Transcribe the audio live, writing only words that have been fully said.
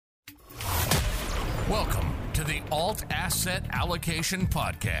Welcome to the Alt Asset Allocation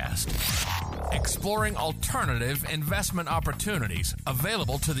Podcast, exploring alternative investment opportunities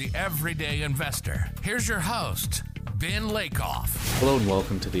available to the everyday investor. Here's your host, Ben Lakoff. Hello and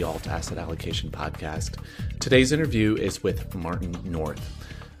welcome to the Alt Asset Allocation Podcast. Today's interview is with Martin North.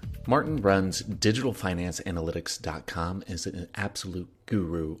 Martin runs digitalfinanceanalytics.com, is an absolute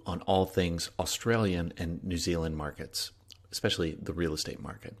guru on all things Australian and New Zealand markets, especially the real estate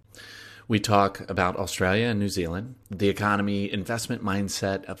market. We talk about Australia and New Zealand, the economy, investment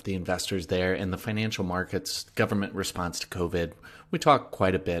mindset of the investors there, and the financial markets, government response to COVID. We talk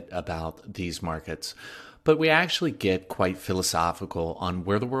quite a bit about these markets, but we actually get quite philosophical on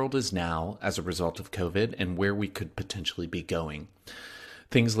where the world is now as a result of COVID and where we could potentially be going.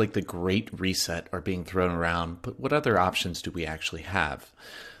 Things like the Great Reset are being thrown around, but what other options do we actually have?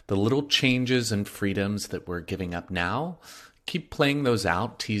 The little changes and freedoms that we're giving up now, keep playing those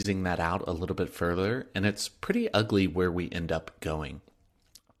out, teasing that out a little bit further, and it's pretty ugly where we end up going.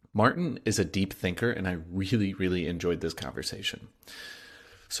 Martin is a deep thinker, and I really enjoyed this conversation.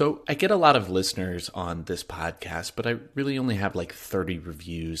 So I get a lot of listeners on this podcast, but I really only have like 30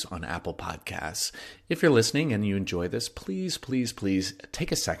 reviews on Apple Podcasts. If you're listening and you enjoy this, please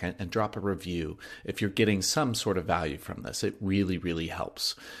take a second and drop a review if you're getting some sort of value from this. It really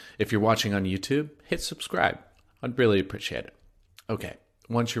helps. If you're watching on YouTube, hit subscribe. I'd really appreciate it. Okay,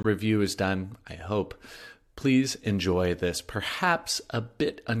 once your review is done, I hope, please enjoy this perhaps a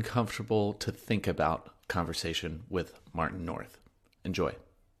bit uncomfortable to think about conversation with Martin North. Enjoy.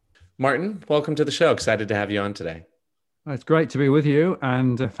 Martin, welcome to the show. Excited to have you on today. It's great to be with you,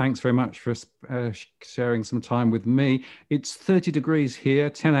 and thanks very much for sharing some time with me. It's 30 degrees here,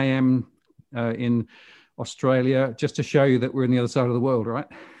 10 a.m. In Australia, just to show you that we're on the other side of the world, right?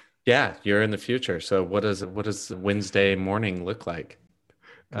 Yeah, you're in the future. So what does Wednesday morning look like?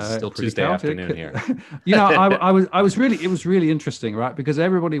 It's still Tuesday afternoon here. It was really interesting, right? Because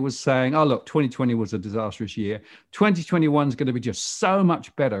everybody was saying, oh, look, 2020 was a disastrous year. 2021 is going to be just so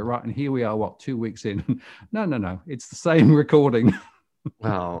much better, right? And here we are, 2 weeks in? No. It's the same recording.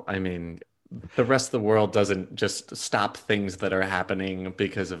 Well, I mean, the rest of the world doesn't just stop things that are happening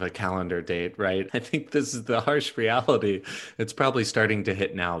because of a calendar date, right? I think this is the harsh reality. It's probably starting to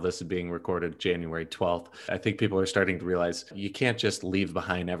hit now. This is being recorded January 12th. I think people are starting to realize you can't just leave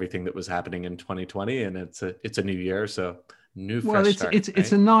behind everything that was happening in 2020, and it's a new year, so fresh start.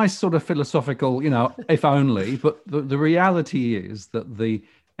 It's a nice sort of philosophical, if only, but the reality is that the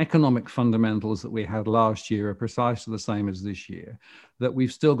economic fundamentals that we had last year are precisely the same as this year, that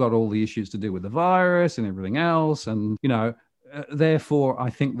we've still got all the issues to do with the virus and everything else. And, therefore, I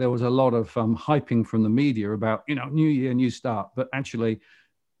think there was a lot of hyping from the media about, new year, new start, but actually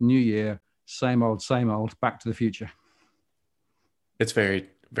new year, same old, back to the future. It's very,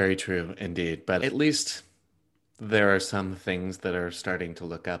 very true indeed. But at least there are some things that are starting to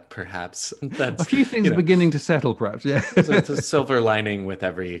look up, perhaps. A few things are beginning to settle, perhaps, yeah. So it's a silver lining with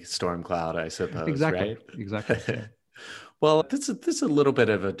every storm cloud, I suppose, exactly. Right? Exactly. Well, this is a little bit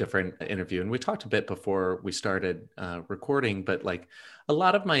of a different interview, and we talked a bit before we started recording, but like a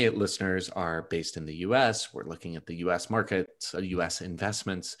lot of my listeners are based in the U.S. We're looking at the U.S. markets, U.S.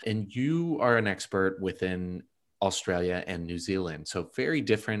 investments, and you are an expert within Australia and New Zealand. So very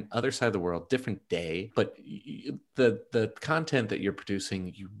different, other side of the world, different day, but the content that you're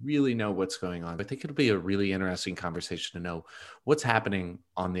producing, you really know what's going on. I think it'll be a really interesting conversation to know what's happening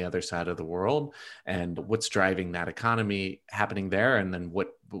on the other side of the world and what's driving that economy happening there. And then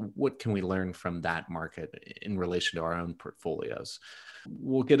what can we learn from that market in relation to our own portfolios?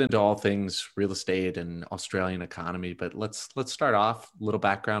 We'll get into all things real estate and Australian economy, but let's start off, a little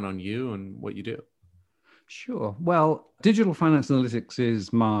background on you and what you do. Sure. Well, Digital Finance Analytics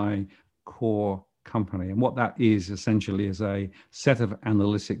is my core company. And what that is essentially is a set of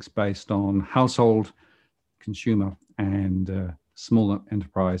analytics based on household, consumer, and small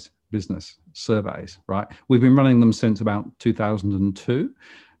enterprise business surveys, right? We've been running them since about 2002.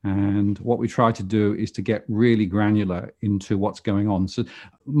 And what we try to do is to get really granular into what's going on. So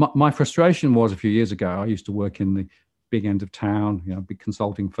my frustration was a few years ago, I used to work in the big end of town, big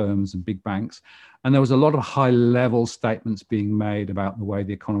consulting firms and big banks. And there was a lot of high level statements being made about the way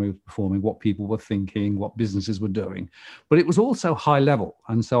the economy was performing, what people were thinking, what businesses were doing. But it was also high level.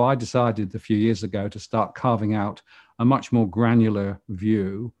 And so I decided a few years ago to start carving out a much more granular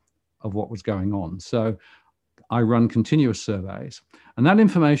view of what was going on. So I run continuous surveys, and that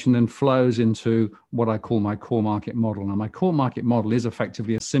information then flows into what I call my core market model. Now, my core market model is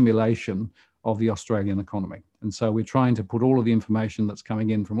effectively a simulation of the Australian economy. And so we're trying to put all of the information that's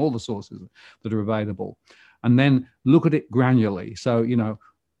coming in from all the sources that are available and then look at it granularly. So,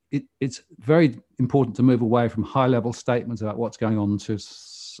 it's very important to move away from high-level statements about what's going on to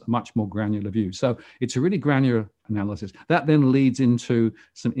a much more granular view. So it's a really granular analysis. That then leads into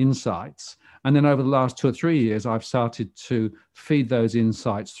some insights. And then over the last 2 or 3 years, I've started to feed those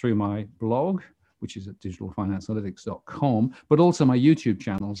insights through my blog, which is at digitalfinanceanalytics.com, but also my YouTube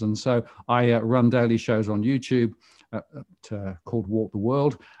channels. And so I run daily shows on YouTube called Walk the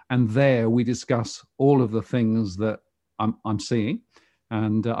World. And there we discuss all of the things that I'm seeing.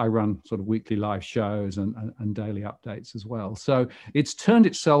 And I run sort of weekly live shows and daily updates as well. So it's turned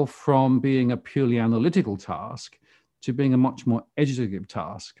itself from being a purely analytical task to being a much more educative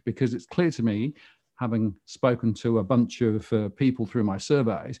task, because it's clear to me, having spoken to a bunch of people through my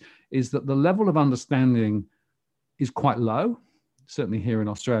surveys, is that the level of understanding is quite low, certainly here in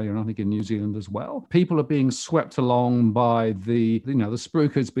Australia and I think in New Zealand as well. People are being swept along by the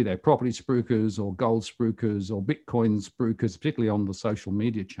spruikers, be they property spruikers or gold spruikers or Bitcoin spruikers, particularly on the social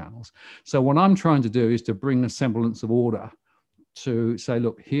media channels. So what I'm trying to do is to bring a semblance of order to say,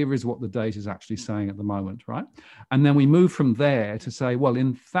 look, here is what the data is actually saying at the moment, right? And then we move from there to say, well,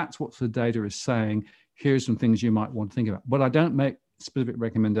 in that's what the data is saying, here's some things you might want to think about. But I don't make specific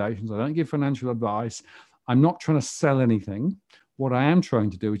recommendations. I don't give financial advice. I'm not trying to sell anything. What I am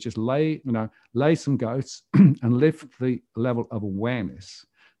trying to do is just lay some goats and lift the level of awareness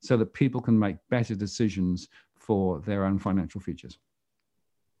so that people can make better decisions for their own financial futures.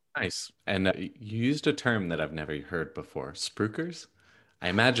 Nice. And you used a term that I've never heard before, spruikers. I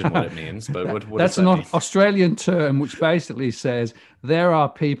imagine what it means, but what that's does that mean? Australian term, which basically says there are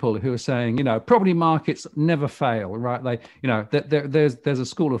people who are saying, property markets never fail, right? There's a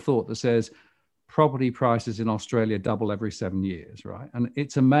school of thought that says property prices in Australia double every 7 years, right? And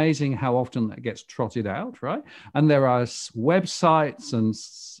it's amazing how often that gets trotted out, right? And there are websites and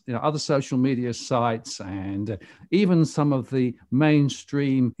other social media sites and even some of the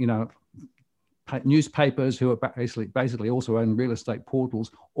mainstream, newspapers who are basically also own real estate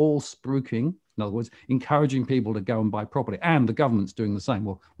portals, all spruiking, in other words, encouraging people to go and buy property. And the government's doing the same.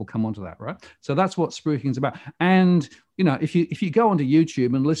 We'll come on to that, right? So that's what spruiking is about. And, if you go onto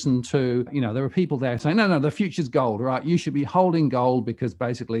YouTube and listen to, there are people there saying, no, the future's gold, right? You should be holding gold because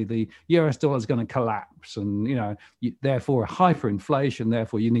basically the US dollar is going to collapse and, therefore hyperinflation,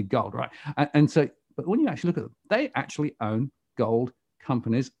 therefore you need gold, right? And so, but when you actually look at them, they actually own gold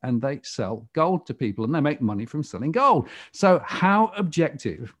companies and they sell gold to people and they make money from selling gold. So how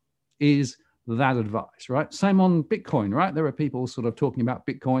objective is that advice, right? Same on Bitcoin, right? There are people sort of talking about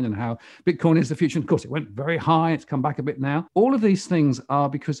Bitcoin and how Bitcoin is the future. And of course, it went very high. It's come back a bit now. All of these things are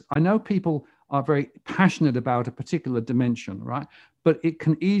because I know people are very passionate about a particular dimension, right? But it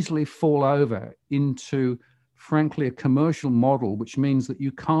can easily fall over into, frankly, a commercial model, which means that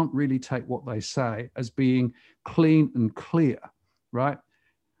you can't really take what they say as being clean and clear, right?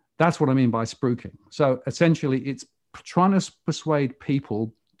 That's what I mean by spruiking. So essentially, it's trying to persuade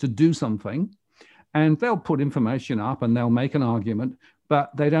people to do something, and they'll put information up and they'll make an argument,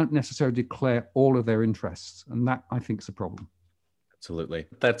 but they don't necessarily declare all of their interests. And that, I think, is a problem. Absolutely.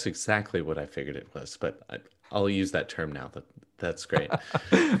 That's exactly what I figured it was, but I'll use that term now. That's great.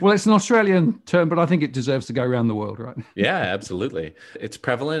 Well, it's an Australian term, but I think it deserves to go around the world, right? Yeah, absolutely. It's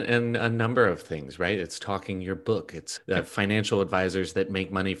prevalent in a number of things, right? It's talking your book. It's financial advisors that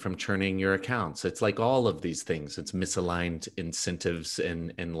make money from churning your accounts. It's like all of these things. It's misaligned incentives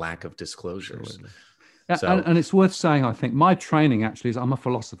and lack of disclosures. Absolutely. And it's worth saying, I think, my training actually is I'm a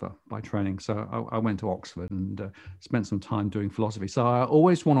philosopher by training. So I went to Oxford and spent some time doing philosophy. So I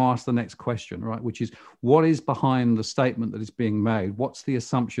always want to ask the next question, right? Which is, what is behind the statement that is being made? What's the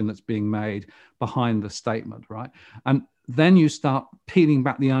assumption that's being made behind the statement, right? And then you start peeling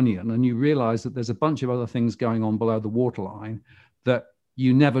back the onion and you realize that there's a bunch of other things going on below the waterline that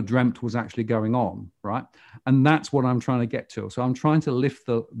you never dreamt was actually going on, right? And that's what I'm trying to get to. So I'm trying to lift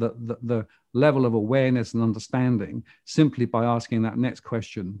the level of awareness and understanding simply by asking that next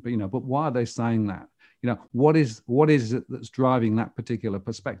question. But why are they saying that? What is it that's driving that particular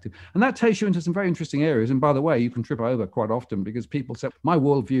perspective? And that takes you into some very interesting areas. And by the way, you can trip over quite often because people say, my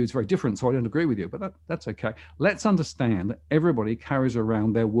worldview is very different, so I don't agree with you. But that's okay. Let's understand that everybody carries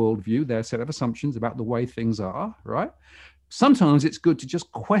around their worldview, their set of assumptions about the way things are, right? Sometimes it's good to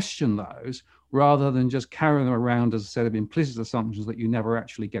just question those rather than just carry them around as a set of implicit assumptions that you never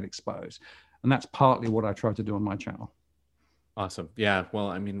actually get exposed. And that's partly what I try to do on my channel. Awesome. Yeah. Well,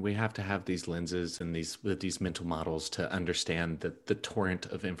 I mean, we have to have these lenses and these mental models to understand the torrent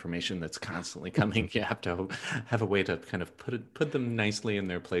of information that's constantly coming. You have to have a way to kind of put them nicely in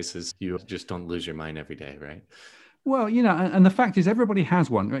their places. You just don't lose your mind every day, right? Well, and the fact is everybody has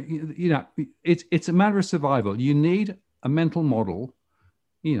one. Right? It's a matter of survival. You need a mental model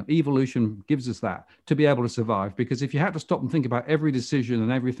Evolution gives us that to be able to survive. Because if you had to stop and think about every decision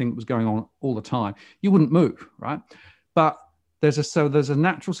and everything that was going on all the time, you wouldn't move, right? But there's a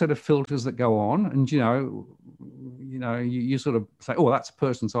natural set of filters that go on, and you sort of say, oh, that's a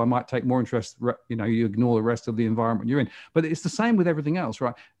person, so I might take more interest. You ignore the rest of the environment you're in. But it's the same with everything else,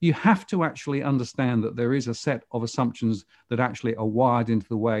 right? You have to actually understand that there is a set of assumptions that actually are wired into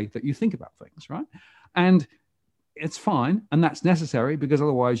the way that you think about things, right? And it's fine, and that's necessary, because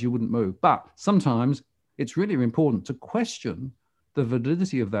otherwise you wouldn't move. But sometimes it's really important to question the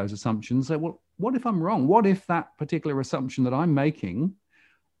validity of those assumptions. Say, well, what if I'm wrong? What if that particular assumption that I'm making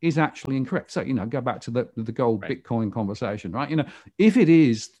is actually incorrect? So, go back to the gold Bitcoin conversation, right? If it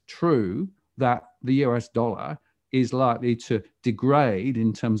is true that the US dollar is likely to degrade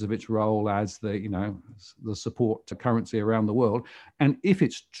in terms of its role as the support to currency around the world, and if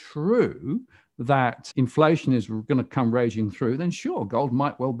it's true that inflation is going to come raging through, then sure, gold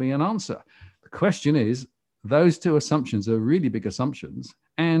might well be an answer. The question is, those two assumptions are really big assumptions,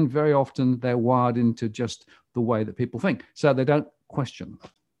 and very often they're wired into just the way that people think, so they don't question.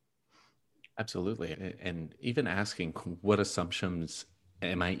 Absolutely. And even asking, what assumptions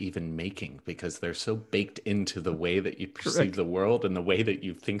am I even making? Because they're so baked into the way that you perceive the world and the way that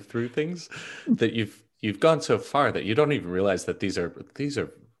you think through things, that you've gone so far that you don't even realize that these are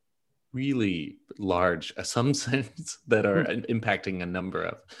really large assumptions that are impacting a number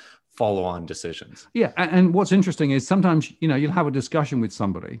of follow-on decisions. Yeah, and what's interesting is sometimes, you'll have a discussion with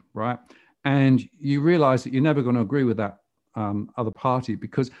somebody, right? And you realize that you're never going to agree with that other party,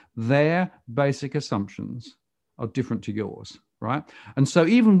 because their basic assumptions are different to yours, right? And so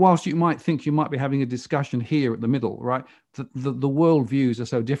even whilst you might think you might be having a discussion here at the middle, right, the world views are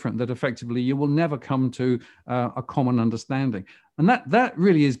so different that effectively you will never come to a common understanding. And that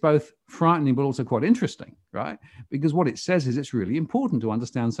really is both frightening but also quite interesting, right? Because what it says is it's really important to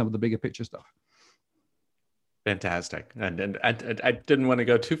understand some of the bigger picture stuff. Fantastic. And I didn't want to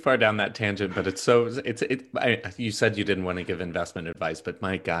go too far down that tangent, but you said you didn't want to give investment advice, but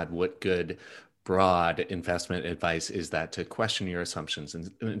my God, what good broad investment advice is that, to question your assumptions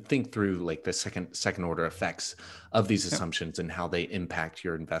and think through like the second order effects of these assumptions and how they impact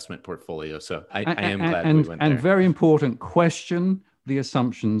your investment portfolio. So I am glad we went there. And very important, question the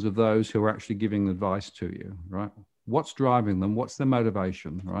assumptions of those who are actually giving advice to you, right? What's driving them? What's their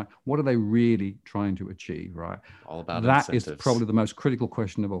motivation, right? What are they really trying to achieve, right? All about that incentives. Is probably the most critical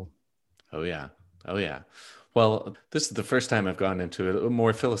question of all. Oh yeah. Well, this is the first time I've gone into a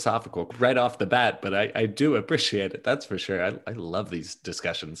more philosophical right off the bat, but I do appreciate it. That's for sure. I love these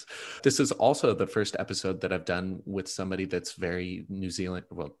discussions. This is also the first episode that I've done with somebody that's very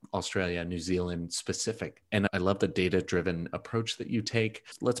Australia, New Zealand specific. And I love the data-driven approach that you take.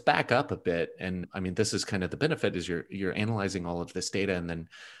 Let's back up a bit. And I mean, this is kind of the benefit, is you're analyzing all of this data and then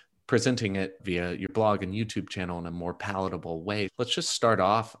presenting it via your blog and YouTube channel in a more palatable way. Let's just start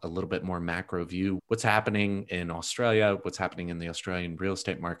off a little bit more macro view. What's happening in Australia? What's happening in the Australian real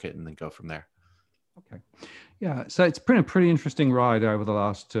estate market? And then go from there. Okay. Yeah. So it's been a pretty interesting ride over the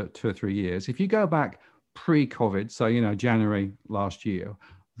last 2 or 3 years. If you go back pre-COVID, so, January last year,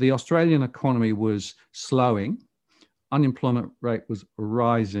 the Australian economy was slowing. Unemployment rate was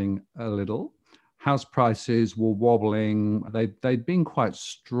rising a little. House prices were wobbling. They'd been quite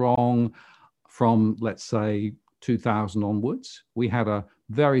strong from, let's say, 2000 onwards. We had a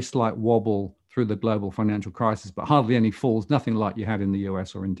very slight wobble through the global financial crisis, but hardly any falls, nothing like you had in the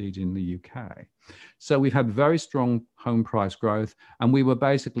US or indeed in the UK. So we've had very strong home price growth, and we were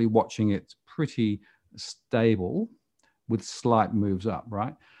basically watching it pretty stable with slight moves up,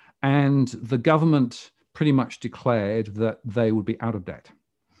 right? And the government pretty much declared that they would be out of debt.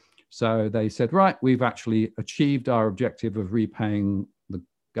 So they said, right, we've actually achieved our objective of repaying the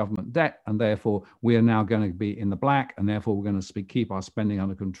government debt, and therefore we are now going to be in the black, and therefore we're going to keep our spending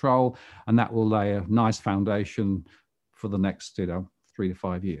under control, and that will lay a nice foundation for the next 3 to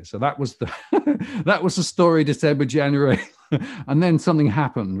 5 years. So that was the story, December, January. And then something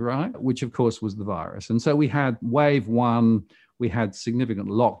happened, right? Which of course was the virus. And so we had wave 1. We had significant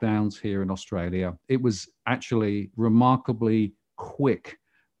lockdowns here in Australia. It was actually remarkably quick.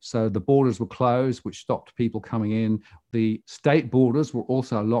 So the borders were closed, which stopped people coming in. The state borders were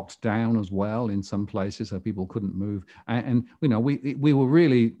also locked down as well in some places, so people couldn't move. And we were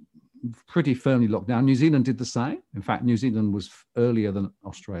really pretty firmly locked down. New Zealand did the same. In fact, New Zealand was earlier than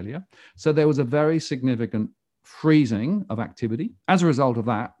Australia. So there was a very significant freezing of activity. As a result of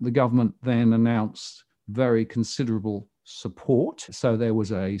that, the government then announced very considerable support. So there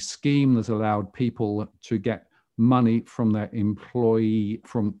was a scheme that allowed people to get money from their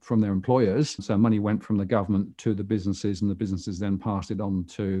from their employers. So money went from the government to the businesses, and the businesses then passed it on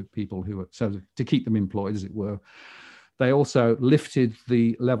to people who were, so to keep them employed, as it were. They also lifted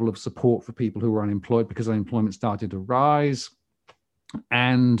the level of support for people who were unemployed because unemployment started to rise.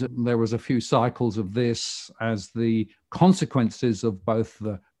 And there was a few cycles of this as the consequences of both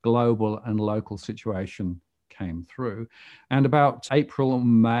the global and local situation came through. And about April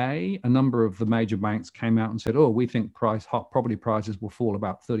and May, a number of the major banks came out and said, oh, we think property prices will fall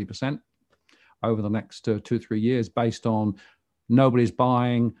about 30% over the next 2-3 years based on nobody's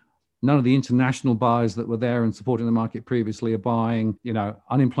buying. None of the international buyers that were there and supporting the market previously are buying.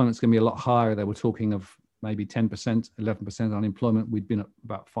 Unemployment's going to be a lot higher. They were talking of maybe 10%, 11% unemployment. We'd been at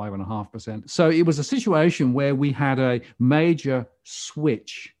about 5.5%. So it was a situation where we had a major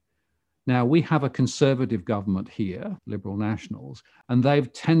switch. Now, we have a conservative government here, Liberal Nationals, and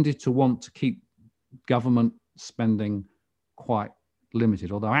they've tended to want to keep government spending quite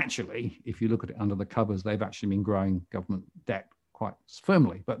limited. Although actually, if you look at it under the covers, they've actually been growing government debt quite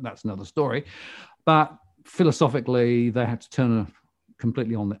firmly, but that's another story. But philosophically, they had to turn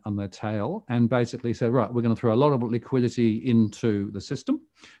completely on their tail and basically said, right, we're going to throw a lot of liquidity into the system.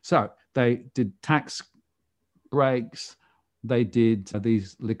 So they did tax breaks, they did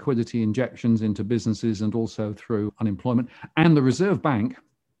these liquidity injections into businesses and also through unemployment. And the Reserve Bank,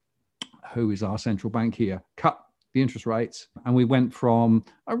 who is our central bank here, cut the interest rates. And we went from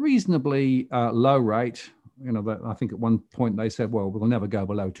a reasonably low rate. I think at one point they said, well, we'll never go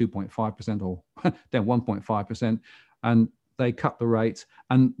below 2.5% or then 1.5%. And they cut the rates,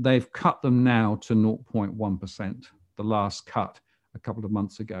 and they've cut them now to 0.1%, the last cut a couple of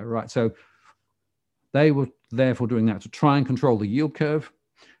months ago, right? So they were therefore doing that to try and control the yield curve.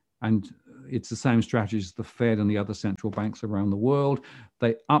 And it's the same strategy as the Fed and the other central banks around the world.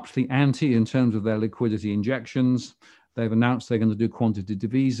 They upped the ante in terms of their liquidity injections. They've announced they're going to do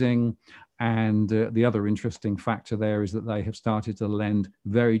quantitative easing. And the other interesting factor there is that they have started to lend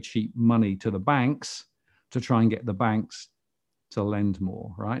very cheap money to the banks to try and get the banks to lend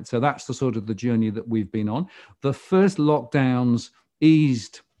more, right? So that's the sort of the journey that we've been on. The first lockdowns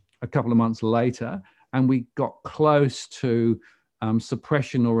eased a couple of months later, and we got close to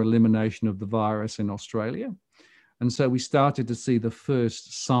suppression or elimination of the virus in Australia. And so we started to see the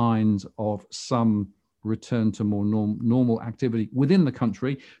first signs of some return to more normal activity within the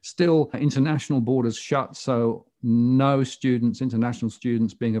country. Still, international borders shut, so no students, international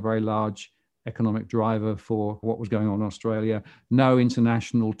students being a very large economic driver for what was going on in Australia. No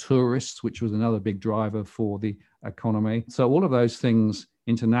international tourists, which was another big driver for the economy. So all of those things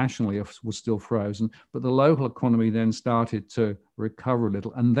internationally were still frozen, but the local economy then started to recover a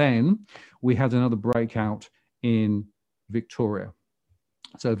little. And then we had another breakout in Victoria.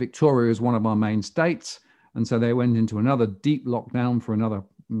 So Victoria is one of our main states. And so they went into another deep lockdown for another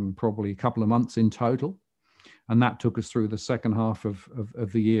probably a couple of months in total. And that took us through the second half of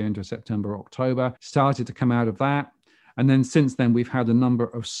the year into September, October, started to come out of that. And then since then, we've had a number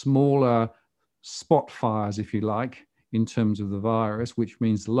of smaller spot fires, if you like, in terms of the virus, which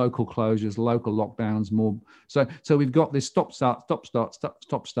means local closures, local lockdowns, more. So we've got this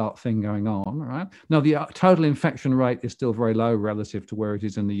stop-start thing going on, right? Now, the total infection rate is still very low relative to where it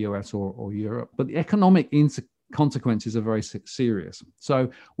is in the US or Europe, but the economic consequences are very serious.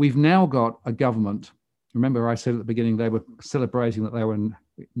 So we've now got a government. Remember, I said at the beginning they were celebrating that they were in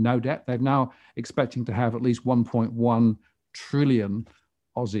no debt. They're now expecting to have at least 1.1 trillion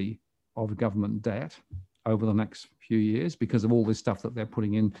Aussie of government debt over the next few years because of all this stuff that they're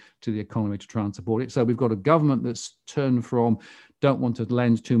putting into the economy to try and support it. So we've got a government that's turned from don't want to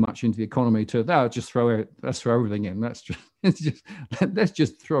lend too much into the economy to let's throw everything in. Let's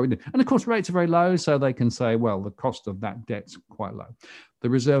just throw it in. And of course, rates are very low, so they can say, well, the cost of that debt's quite low. The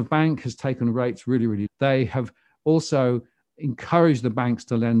Reserve Bank has taken rates really, really. They have also encouraged the banks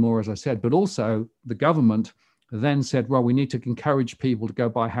to lend more, as I said, but also the government then said, well, we need to encourage people to go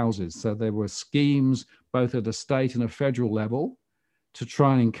buy houses. So there were schemes both at a state and a federal level to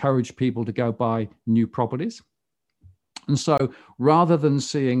try and encourage people to go buy new properties. And so rather than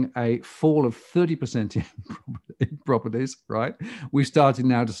seeing a fall of 30% in properties, right, we started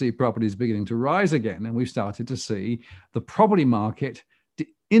now to see properties beginning to rise again. And we started to see the property market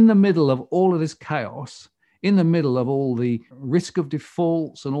in the middle of all of this chaos, in the middle of all the risk of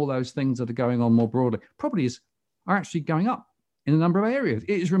defaults and all those things that are going on more broadly. Properties are actually going up in a number of areas.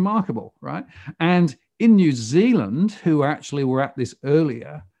 It is remarkable, right? And in New Zealand, who actually were at this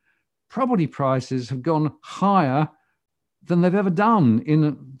earlier, property prices have gone higher than they've ever done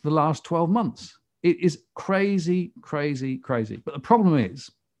in the last 12 months. It is crazy, crazy, crazy. But the problem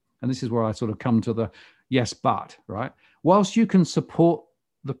is, and this is where I sort of come to the, yes, but, right? Whilst you can support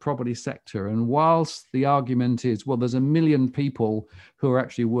the property sector, and whilst the argument is, well, there's 1 million people who are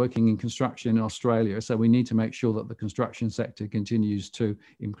actually working in construction in Australia, so we need to make sure that the construction sector continues to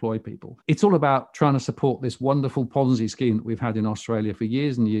employ people. It's all about trying to support this wonderful Ponzi scheme that we've had in Australia for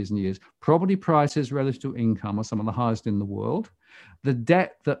years and years and years. Property prices relative to income are some of the highest in the world. The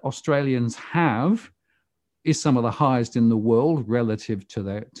debt that Australians have is some of the highest in the world relative to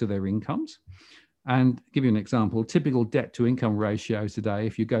their incomes. And give you an example, typical debt to income ratio today,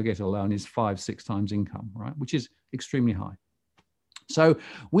 if you go get a loan, is 5-6 times income, right? Which is extremely high. So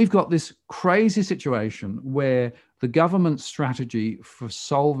we've got this crazy situation where the government strategy for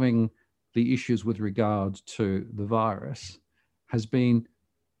solving the issues with regard to the virus has been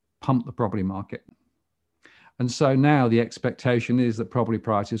pump the property market. And so now the expectation is that property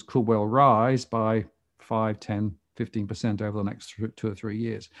prices could well rise by 5, 10, 15% over the next 2 or 3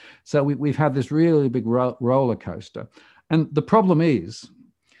 years. So we've had this really big roller coaster. And the problem is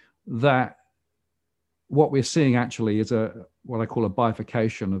that what we're seeing actually is what I call a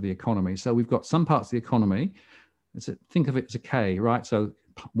bifurcation of the economy. So we've got some parts of the economy, think of it as a K, right? So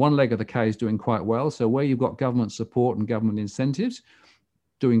one leg of the K is doing quite well. So where you've got government support and government incentives,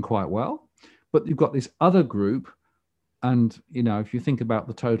 doing quite well. But you've got this other group. And, if you think about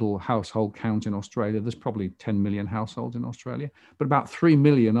the total household count in Australia, there's probably 10 million households in Australia, but about 3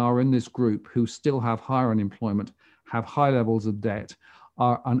 million are in this group who still have higher unemployment, have high levels of debt,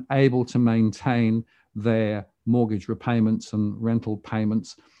 are unable to maintain their mortgage repayments and rental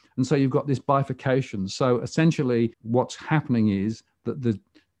payments. And so you've got this bifurcation. So essentially what's happening is that the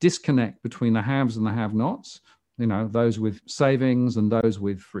disconnect between the haves and the have-nots, those with savings and those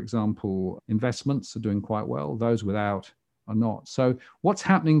with, for example, investments are doing quite well. Those without are not. So what's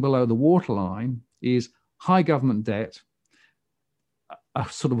happening below the waterline is high government debt, a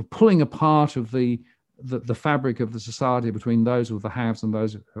sort of pulling apart of the fabric of the society between those with the haves and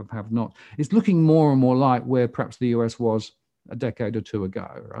those who have not. It's looking more and more like where perhaps the US was a decade or two ago,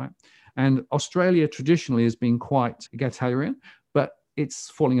 right? And Australia traditionally has been quite egalitarian, but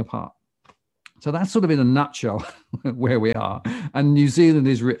it's falling apart. So that's sort of in a nutshell where we are. And New Zealand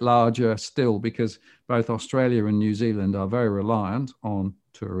is writ larger still because both Australia and New Zealand are very reliant on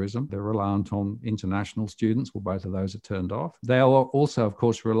tourism. They're reliant on international students. Well, both of those are turned off. They are also, of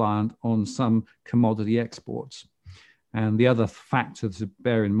course, reliant on some commodity exports. And the other factor to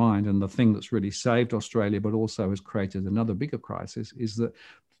bear in mind, and the thing that's really saved Australia, but also has created another bigger crisis, is that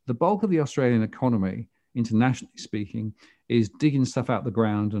the bulk of the Australian economy, internationally speaking, is digging stuff out the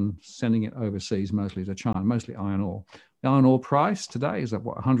ground and sending it overseas, mostly to China, mostly iron ore. The iron ore price today is at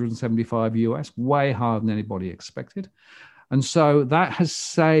 175 US, way higher than anybody expected. And so that has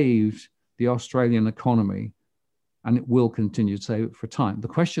saved the Australian economy, and it will continue to save it for time. The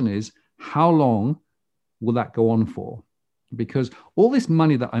question is, how long will that go on for? Because all this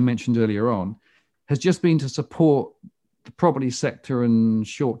money that I mentioned earlier on has just been to support the property sector and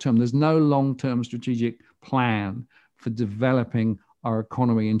short term. There's no long-term strategic plan for developing our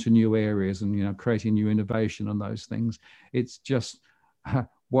economy into new areas and creating new innovation and those things. It's just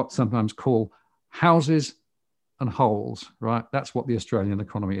what's sometimes called houses and holes, right? That's what the Australian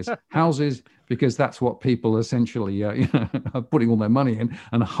economy is. Houses, because that's what people essentially are putting all their money in,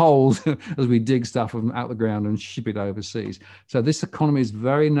 and holes as we dig stuff out the ground and ship it overseas. So this economy is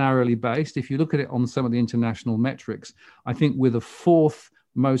very narrowly based. If you look at it on some of the international metrics, I think we're the 40th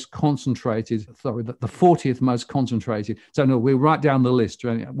most concentrated. So no, we're right down the list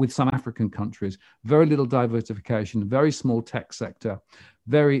with some African countries. Very little diversification, very small tech sector,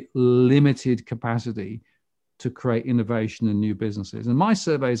 very limited capacity to create innovation and new businesses. And my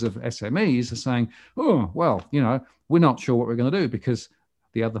surveys of SMEs are saying, oh, well, we're not sure what we're going to do, because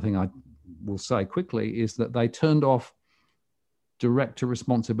the other thing I will say quickly is that they turned off director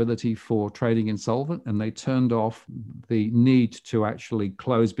responsibility for trading insolvent, and they turned off the need to actually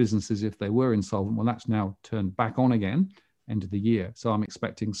close businesses if they were insolvent. Well, that's now turned back on again, end of the year. So I'm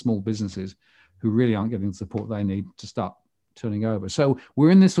expecting small businesses who really aren't getting the support they need to start turning over. So we're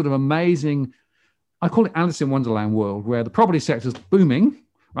in this sort of amazing, I call it Alice in Wonderland world, where the property sector's booming,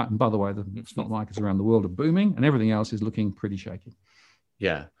 right? And by the way, the stock markets around the world are booming, and everything else is looking pretty shaky.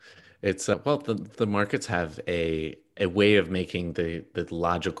 Yeah. It's the markets have a way of making the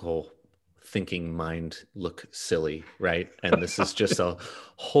logical thinking mind look silly, right? And this is just a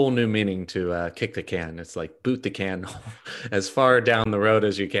whole new meaning to kick the can. It's like boot the can as far down the road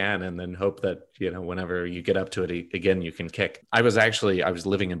as you can, and then hope that whenever you get up to it again, you can kick. I was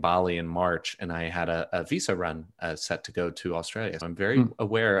living in Bali in March, and I had a visa run set to go to Australia. So I'm very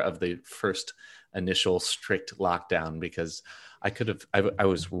aware of the first initial strict lockdown, because I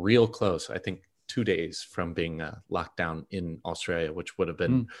was real close, I think 2 days from being locked down in Australia, which would have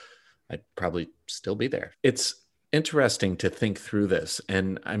been, I'd probably still be there. It's interesting to think through this.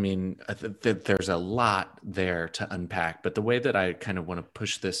 And I mean, there's a lot there to unpack, but the way that I kind of want to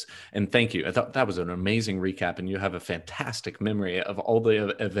push this, and thank you, I thought that was an amazing recap, and you have a fantastic memory of all the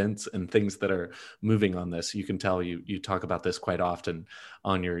events and things that are moving on this. You can tell you talk about this quite often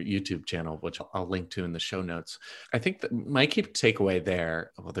on your YouTube channel, which I'll link to in the show notes. I think that my key takeaway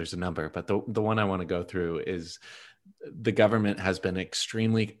there, well, there's a number, but the one I want to go through is the government has been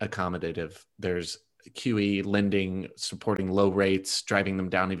extremely accommodative. There's QE lending, supporting low rates, driving them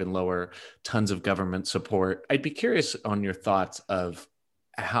down even lower, tons of government support. I'd be curious on your thoughts of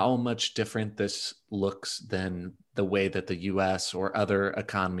how much different this looks than the way that the US or other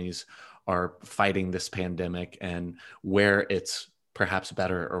economies are fighting this pandemic, and where it's perhaps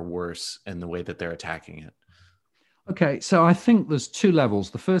better or worse in the way that they're attacking it. Okay, so I think there's two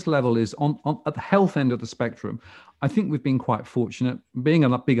levels. The first level is on at the health end of the spectrum. I think we've been quite fortunate. Being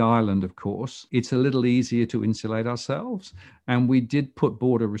on a big island, of course, it's a little easier to insulate ourselves. And we did put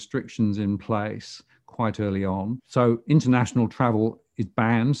border restrictions in place quite early on. So international travel is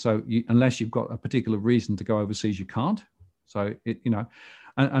banned. So unless you've got a particular reason to go overseas, you can't. So,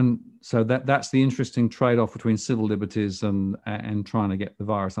 and so that's the interesting trade-off between civil liberties and trying to get the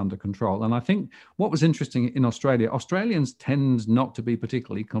virus under control. And I think what was interesting in Australia, Australians tend not to be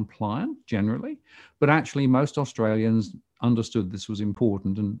particularly compliant generally, but actually most Australians understood this was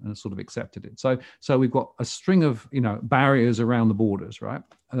important and sort of accepted it. So we've got a string of barriers around the borders, right?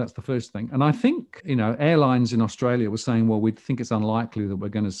 And that's the first thing. And I think airlines in Australia were saying, well, we think it's unlikely that we're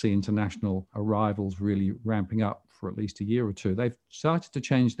going to see international arrivals really ramping up for at least a year or two. They've started to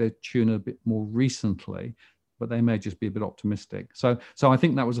change their tune a bit more recently, but they may just be a bit optimistic. So I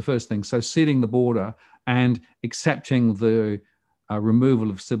think that was the first thing. So sealing the border and accepting the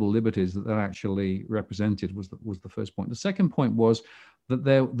removal of civil liberties that actually represented was the first point. The second point was that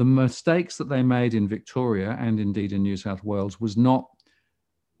the mistakes that they made in Victoria and indeed in New South Wales was not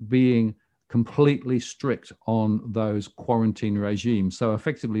being completely strict on those quarantine regimes. So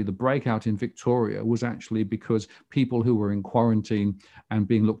effectively the breakout in Victoria was actually because people who were in quarantine and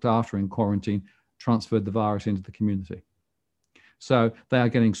being looked after in quarantine transferred the virus into the community. So they are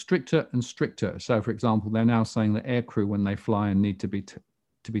getting stricter and stricter. So for example, they're now saying that aircrew when they fly and need to be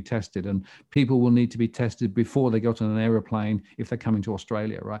tested, and people will need to be tested before they get on an aeroplane if they're coming to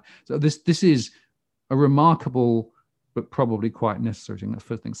Australia, right? So this is a remarkable but probably quite necessary thing. That's the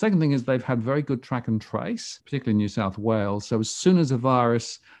first thing. Second thing is they've had very good track and trace, particularly in New South Wales. So as soon as a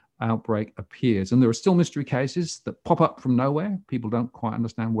virus outbreak appears, and there are still mystery cases that pop up from nowhere, people don't quite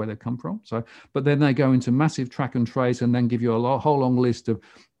understand where they come from. But then they go into massive track and trace and then give you a whole long list of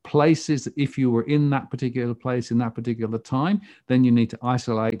places. If you were in that particular place in that particular time, then you need to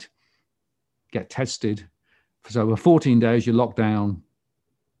isolate, get tested. So for 14 days, you're locked down,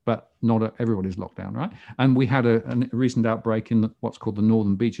 but not everybody's locked down, right? And we had a recent outbreak in what's called the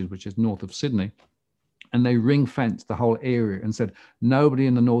Northern Beaches, which is north of Sydney. And they ring-fenced the whole area and said, nobody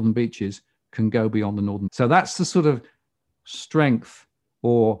in the Northern Beaches can go beyond the Northern. So that's the sort of strength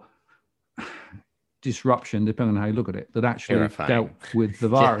or disruption, depending on how you look at it, that actually dealt with the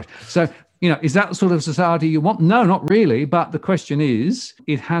virus. Yeah. So, is that the sort of society you want? No, not really. But the question is,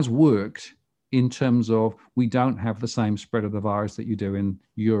 it has worked in terms of we don't have the same spread of the virus that you do in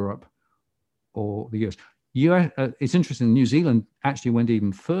Europe or the US. It's interesting, New Zealand actually went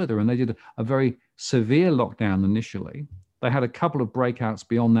even further, and they did a very severe lockdown initially. They had a couple of breakouts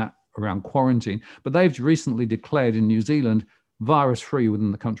beyond that around quarantine, but they've recently declared in New Zealand virus-free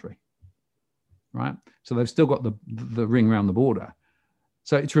within the country, right? So they've still got the ring around the border.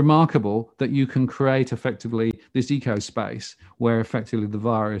 So it's remarkable that you can create effectively this eco space where effectively the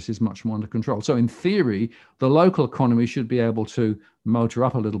virus is much more under control. So in theory, the local economy should be able to motor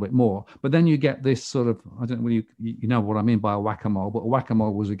up a little bit more. But then you get this sort of, I don't know, you know what I mean by a whack-a-mole, but a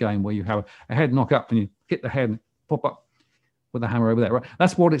whack-a-mole was a game where you have a head knock up and you hit the head and pop up with a hammer over there, right?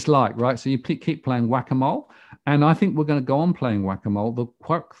 That's what it's like, right? So you keep playing whack-a-mole. And I think we're going to go on playing whack-a-mole.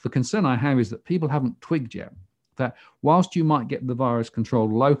 The concern I have is that people haven't twigged yet that whilst you might get the virus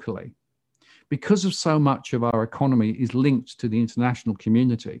controlled locally, because of so much of our economy is linked to the international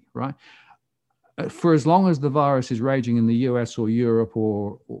community, right? For as long as the virus is raging in the US or Europe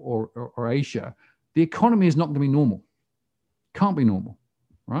or Asia, the economy is not going to be normal. Can't be normal,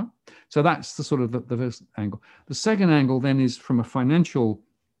 right? So that's the sort of the first angle. The second angle then is from a financial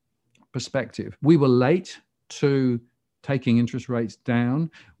perspective. We were late to taking interest rates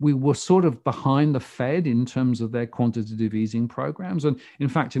down. We were sort of behind the Fed in terms of their quantitative easing programs. And in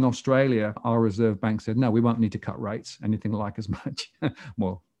fact, in Australia, our Reserve Bank said, no, we won't need to cut rates anything like as much.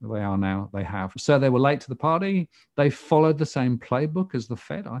 Well, they are now, they have. So they were late to the party. They followed the same playbook as the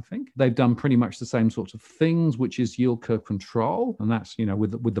Fed, I think. They've done pretty much the same sorts of things, which is yield curve control. And that's,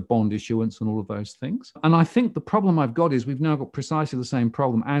 with the bond issuance and all of those things. And I think the problem I've got is we've now got precisely the same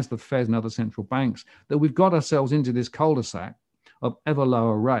problem as the Fed and other central banks, that we've got ourselves into this cul-de-sac of ever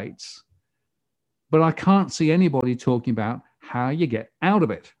lower rates. But I can't see anybody talking about how you get out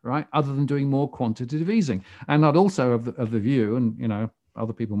of it, right? Other than doing more quantitative easing. And I'd also of the view, and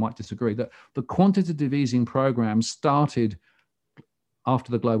other people might disagree, that the quantitative easing program started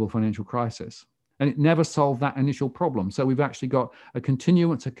after the global financial crisis, and it never solved that initial problem. So we've actually got a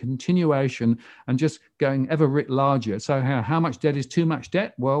continuation, and just going ever writ larger. So how much debt is too much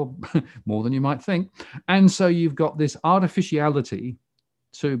debt? Well, more than you might think. And so you've got this artificiality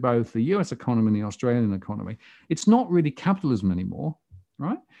to both the US economy and the Australian economy. It's not really capitalism anymore,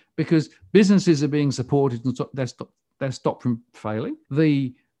 right? Because businesses are being supported and they're stopped from failing.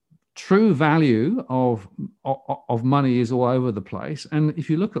 The true value of money is all over the place. And if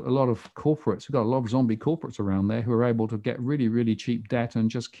you look at a lot of corporates, we've got a lot of zombie corporates around there who are able to get really, really cheap debt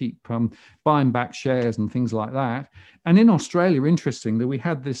and just keep buying back shares and things like that. And in Australia, interesting that we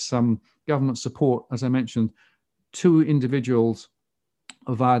had this government support, as I mentioned, to individuals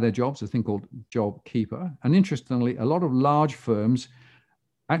via their jobs, a thing called JobKeeper. And interestingly, a lot of large firms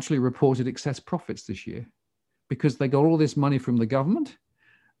actually reported excess profits this year because they got all this money from the government.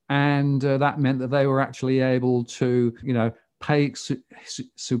 And that meant that they were actually able to, pay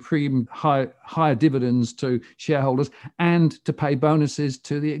supreme higher dividends to shareholders and to pay bonuses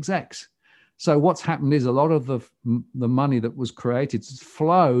to the execs. So what's happened is a lot of the money that was created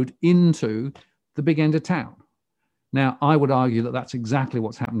flowed into the big end of town. Now, I would argue that that's exactly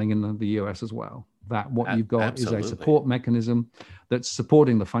what's happening in the US as well. That what you've got Absolutely. Is a support mechanism that's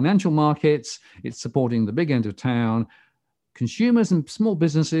supporting the financial markets. It's supporting the big end of town. Consumers and small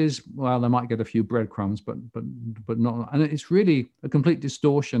businesses, well, they might get a few breadcrumbs, but not. And it's really a complete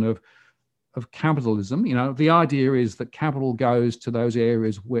distortion of capitalism. The idea is that capital goes to those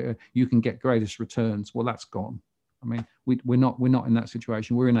areas where you can get greatest returns. Well, that's gone. I mean, we're not in that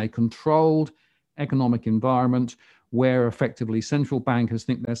situation. We're in a controlled economic environment where effectively central bankers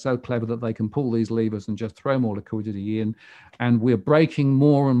think they're so clever that they can pull these levers and just throw more liquidity in. And we're breaking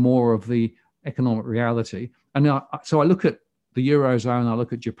more and more of the economic reality. And so I look at the Eurozone, I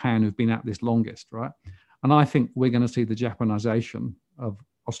look at Japan, who've been at this longest, right? And I think we're going to see the Japanization of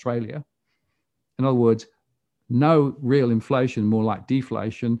Australia. In other words, no real inflation, more like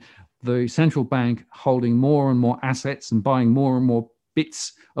deflation. The central bank holding more and more assets and buying more and more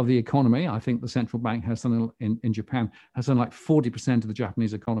bits of the economy. I think the central bank has something in Japan has something like 40% of the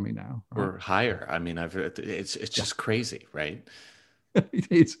Japanese economy now. Right? Or higher. I mean, it's just crazy, right?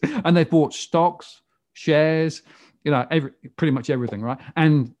 It is. And they've bought stocks, shares, pretty much everything, right?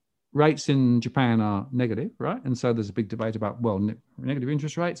 And rates in Japan are negative, right? And so there's a big debate about, negative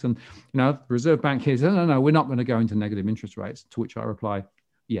interest rates. And, the Reserve Bank here says, no, we're not going to go into negative interest rates, to which I reply,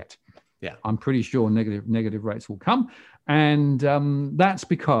 yet. Yeah, I'm pretty sure negative rates will come. And that's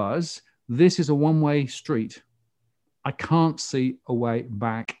because this is a one-way street. I can't see a way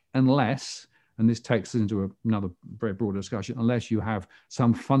back unless, and this takes us into another very broad discussion, unless you have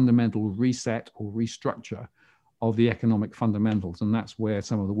some fundamental reset or restructure of the economic fundamentals. And that's where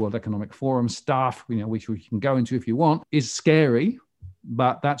some of the World Economic Forum stuff, which we can go into if you want, is scary.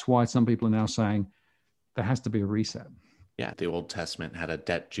 But that's why some people are now saying there has to be a reset. Yeah, the Old Testament had a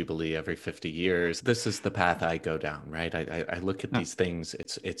debt jubilee every 50 years. This is the path I go down, right? I look at these things.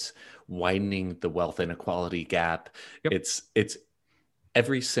 It's widening the wealth inequality gap. Yep. It's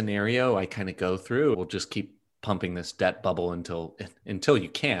every scenario I kind of go through. We'll just keep pumping this debt bubble until you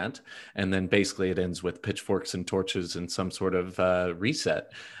can't, and then basically it ends with pitchforks and torches and some sort of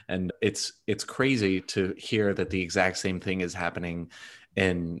reset. And it's crazy to hear that the exact same thing is happening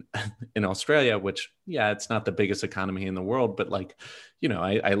in Australia, which, it's not the biggest economy in the world, but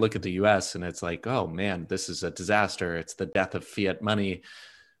I look at the US and it's like, oh man, this is a disaster. It's the death of fiat money.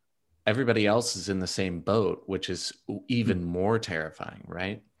 Everybody else is in the same boat, which is even more terrifying,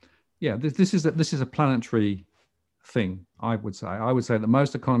 right? Yeah, this is a planetary thing, I would say. I would say that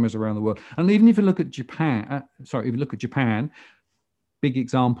most economies around the world, and even if you look at Japan, big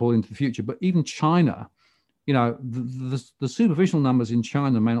example into the future, but even China, the superficial numbers in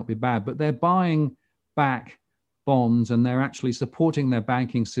China may not be bad, but they're buying back bonds and they're actually supporting their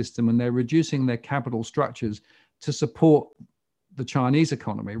banking system and they're reducing their capital structures to support the Chinese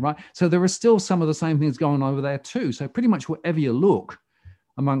economy, right? So there are still some of the same things going on over there too. So pretty much wherever you look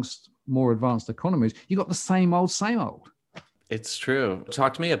amongst more advanced economies, you got the same old. It's true.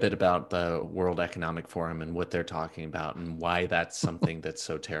 Talk to me a bit about the World Economic Forum and what they're talking about and why that's something that's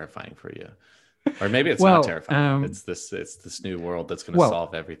so terrifying for you. Or maybe it's not Well, terrifying. It's this new world that's going to well,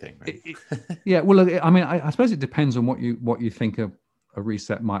 solve everything, right? yeah. Well, look, I mean, I suppose it depends on what you think a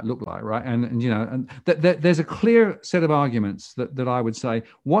reset might look like, right? And there's a clear set of arguments that I would say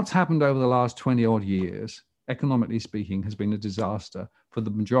what's happened over the last 20 odd years, economically speaking, has been a disaster for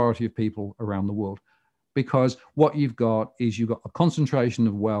the majority of people around the world. Because what you've got a concentration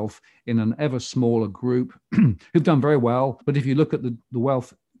of wealth in an ever smaller group who've done very well. But if you look at the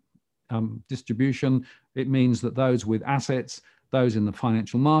wealth distribution, it means that those with assets, those in the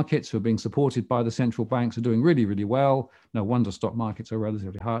financial markets who are being supported by the central banks are doing really, really well. No wonder stock markets are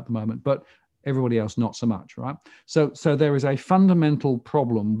relatively high at the moment, but everybody else not so much, right? So there is a fundamental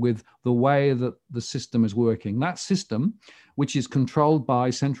problem with the way that the system is working. That system, which is controlled by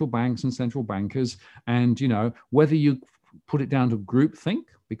central banks and central bankers, and whether you put it down to groupthink,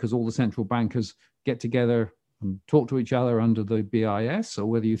 because all the central bankers get together and talk to each other under the BIS, or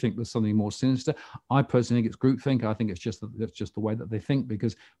whether you think there's something more sinister. I personally think it's groupthink. I think it's just the way that they think,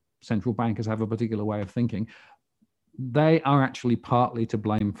 because central bankers have a particular way of thinking. They are actually partly to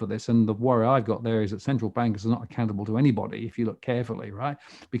blame for this. And the worry I've got there is that central bankers are not accountable to anybody, if you look carefully, right?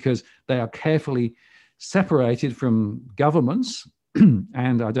 Because they are carefully separated from governments.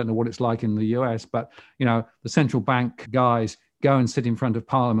 And I don't know what it's like in the US, but, the central bank guys go and sit in front of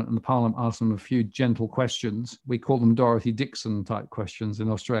Parliament, and the Parliament asks them a few gentle questions. We call them Dorothy Dixon type questions in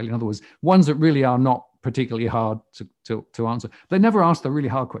Australia. In other words, ones that really are not particularly hard to answer. They never ask the really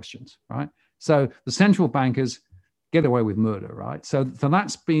hard questions, right? So the central bankers get away with murder, right? So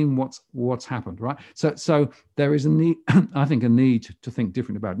that's been what's happened, right? So there is a need, I think, a need to think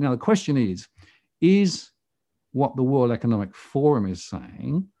different about it. Now, the question is what the World Economic Forum is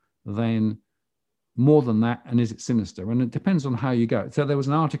saying then more than that, and is it sinister? And it depends on how you go. So there was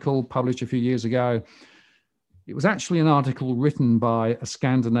an article published a few years ago. It was actually an article written by a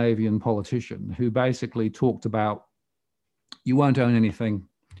Scandinavian politician who basically talked about you won't own anything.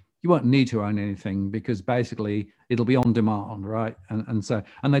 You won't need to own anything because basically it'll be on demand, right?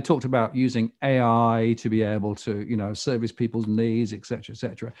 And they talked about using AI to be able to, service people's needs, et cetera, et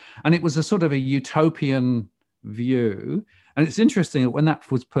cetera. And it was a sort of a utopian view. And it's interesting that when that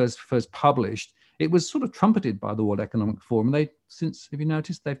was first published, it was sort of trumpeted by the World Economic Forum. Have you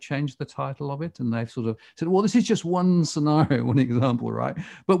noticed, they've changed the title of it, and they've sort of said, well, this is just one scenario, one example, right?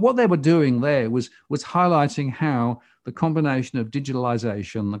 But what they were doing there was highlighting how the combination of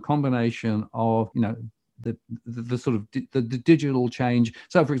digitalization, the combination of, the sort of the digital change.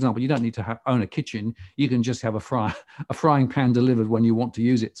 So, for example, you don't need to own a kitchen. You can just have a frying pan delivered when you want to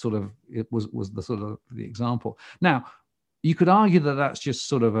use it. It was the sort of the example. Now, you could argue that that's just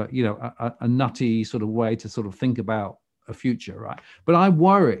sort of a nutty sort of way to sort of think about a future, right? But I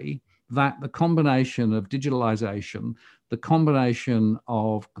worry that the combination of digitalization, the combination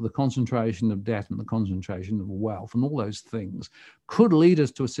of the concentration of debt and the concentration of wealth and all those things could lead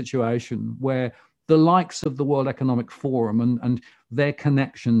us to a situation where the likes of the World Economic Forum and their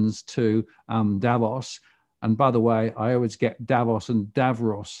connections to Davos, and by the way, I always get Davos and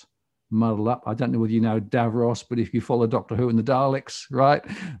Davros muddled up. I don't know whether you know Davros, but if you follow Doctor Who and the Daleks, right?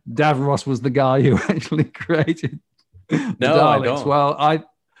 Davros was the guy who actually created the Daleks. I don't. Well,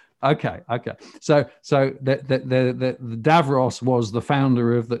 Okay. So the Davros was the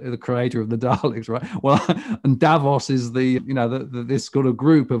founder of the creator of the Daleks, right? Well, and Davos is this sort of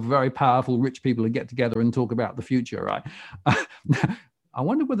group of very powerful rich people who get together and talk about the future, right? I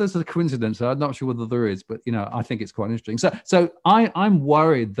wonder whether there's a coincidence. I'm not sure whether there is, but I think it's quite interesting. So I'm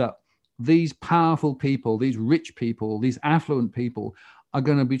worried that these powerful people, these rich people, these affluent people are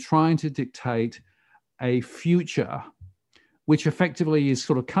going to be trying to dictate a future which effectively is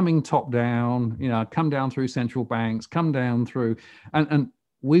sort of coming top down, come down through central banks, come down through, and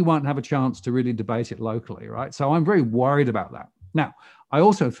we won't have a chance to really debate it locally, right? So I'm very worried about that. Now, I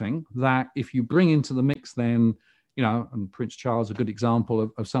also think that if you bring into the mix then, and Prince Charles is a good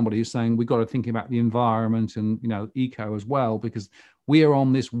example of somebody who's saying we've got to think about the environment and, eco as well, because we are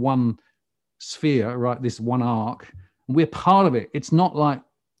on this one sphere, right? This one arc, and we're part of it. It's not like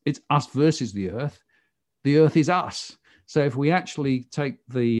it's us versus the Earth. The Earth is us. So if we actually take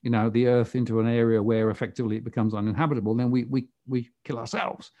the Earth into an area where effectively it becomes uninhabitable, then we kill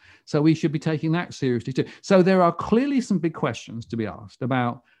ourselves. So we should be taking that seriously too. So there are clearly some big questions to be asked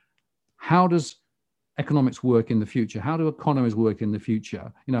about how does economics work in the future? How do economies work in the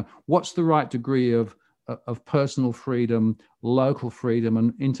future? What's the right degree of personal freedom, local freedom,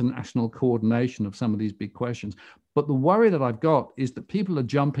 and international coordination of some of these big questions? But the worry that I've got is that people are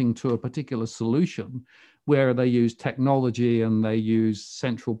jumping to a particular solution where they use technology and they use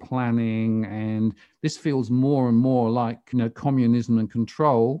central planning, and this feels more and more like, communism and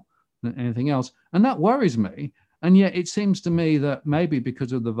control than anything else. And that worries me. And yet it seems to me that maybe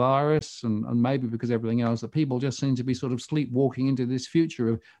because of the virus and maybe because of everything else, that people just seem to be sort of sleepwalking into this future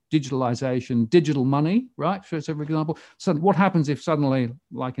of digitalization, digital money, right? So for example, so what happens if suddenly,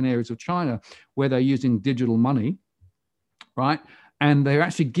 like in areas of China, where they're using digital money, right? And they're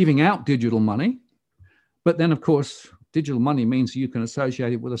actually giving out digital money. But then, of course, digital money means you can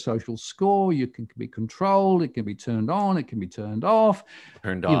associate it with a social score. You can be controlled. It can be turned on. It can be turned off.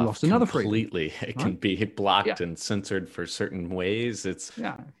 Turned You've off lost another completely. freedom. It can be blocked and censored for certain ways.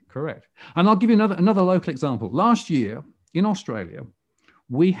 Yeah, correct. And I'll give you another local example. Last year in Australia,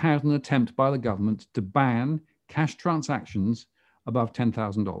 we had an attempt by the government to ban cash transactions above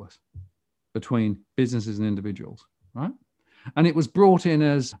 $10,000 between businesses and individuals, right? And it was brought in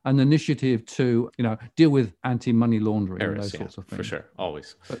as an initiative to, deal with anti-money laundering and those sorts of things. For sure,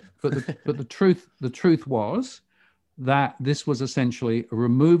 always. But the truth was that this was essentially a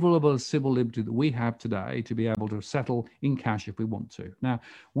removal of a civil liberty that we have today to be able to settle in cash if we want to. Now,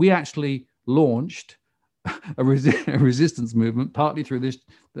 we actually launched a resistance movement, partly through this,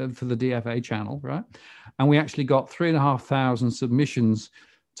 for the DFA channel, right? And we actually got 3,500 submissions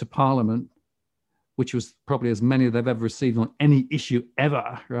to Parliament, which was probably as many as they've ever received on any issue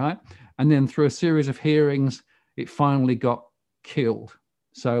ever, right? And then through a series of hearings, it finally got killed.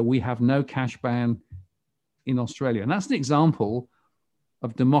 So we have no cash ban in Australia. And that's an example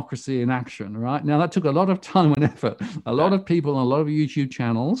of democracy in action, right? Now, that took a lot of time and effort, a lot of people on a lot of YouTube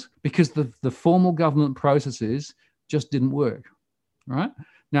channels, because the formal government processes just didn't work, right?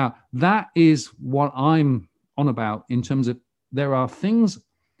 Now, that is what I'm on about in terms of there are things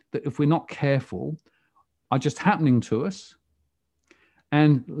that if we're not careful are just happening to us.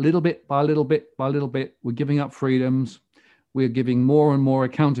 And little bit by little bit by little bit, we're giving up freedoms. We're giving more and more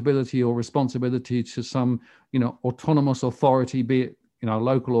accountability or responsibility to some, autonomous authority, be it,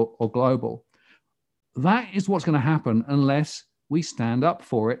 local or global. That is what's going to happen unless we stand up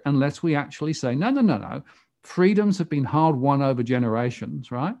for it, unless we actually say, no. Freedoms have been hard won over generations,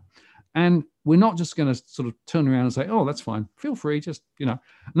 right? And we're not just going to sort of turn around and say, oh, that's fine. Feel free, just, And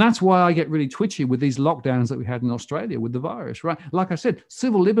that's why I get really twitchy with these lockdowns that we had in Australia with the virus, right? Like I said,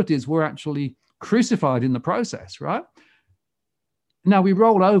 civil liberties were actually crucified in the process, right? Now we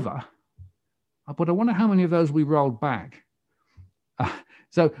rolled over, but I wonder how many of those we rolled back.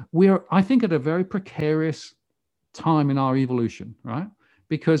 So we're, I think, at a very precarious time in our evolution, right?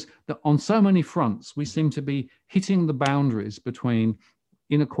 Because on so many fronts, we seem to be hitting the boundaries between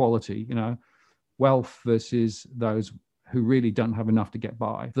inequality, wealth versus those who really don't have enough to get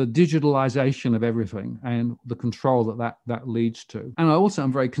by, the digitalization of everything and the control that leads to. And I also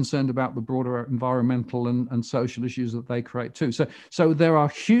am very concerned about the broader environmental and social issues that they create too. So there are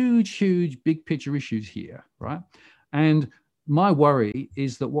huge big picture issues here, right? And my worry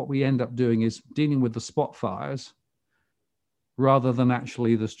is that what we end up doing is dealing with the spot fires rather than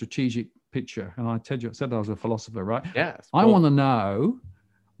actually the strategic picture. And I said I was a philosopher, right? Yes. I want to know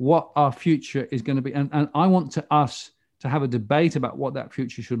what our future is going to be. And I want us to have a debate about what that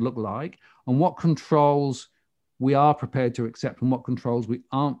future should look like and what controls we are prepared to accept and what controls we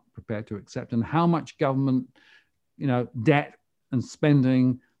aren't prepared to accept, and how much government, debt and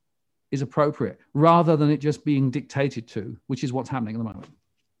spending is appropriate, rather than it just being dictated to, which is what's happening at the moment.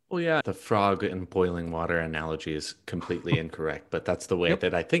 Well, yeah, the frog in boiling water analogy is completely incorrect, but that's the way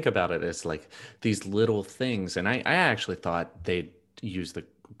that I think about it, is like these little things. And I actually thought they'd use the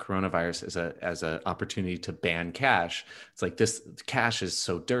coronavirus as a opportunity to ban cash. It's like, this cash is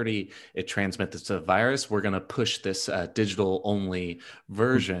so dirty, it transmits the virus. We're going to push this digital only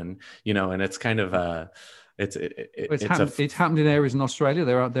version, and it's kind of it's happened in areas in Australia.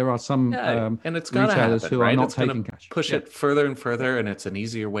 There are some and it's retailers happen, who right? are not it's taking cash. Push it further and further, and it's an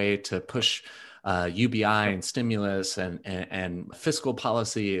easier way to push UBI and stimulus and fiscal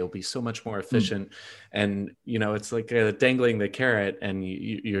policy. It'll be so much more efficient. And, it's like dangling the carrot, and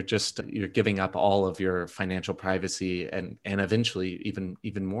you're giving up all of your financial privacy and eventually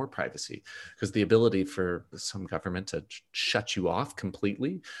even more privacy, because the ability for some government to shut you off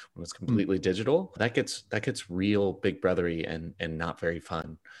completely when it's completely digital, that gets real big brothery and not very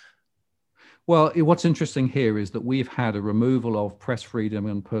fun. Well, what's interesting here is that we've had a removal of press freedom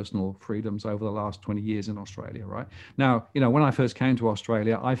and personal freedoms over the last 20 years in Australia, right? Now, when I first came to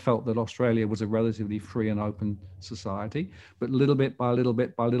Australia, I felt that Australia was a relatively free and open society, but little bit by little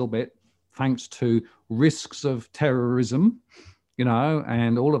bit by little bit, thanks to risks of terrorism,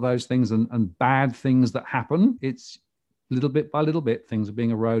 and all of those things and bad things that happen, it's little bit by little bit, things are being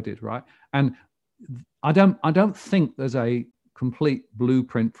eroded, right? And I don't think there's a complete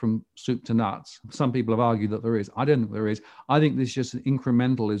blueprint from soup to nuts. Some people have argued that there is. I don't think there is. I think there's just an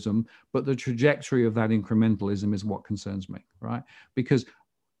incrementalism, but the trajectory of that incrementalism is what concerns me, right? Because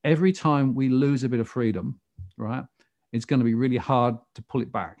every time we lose a bit of freedom, right, it's going to be really hard to pull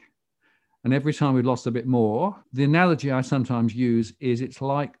it back. And every time we've lost a bit more, the analogy I sometimes use is it's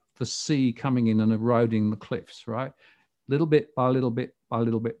like the sea coming in and eroding the cliffs, right? Little bit by little bit by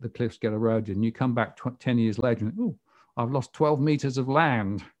little bit, the cliffs get eroded. And you come back 10 years later and, oh, I've lost 12 meters of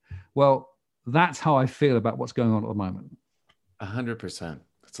land. Well, that's how I feel about what's going on at the moment. 100%.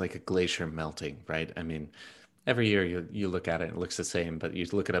 It's like a glacier melting, right? I mean, every year you look at it and it looks the same, but you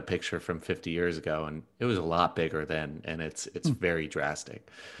look at a picture from 50 years ago and it was a lot bigger then, and it's very drastic.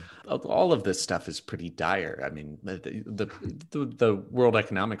 All of this stuff is pretty dire. I mean, the World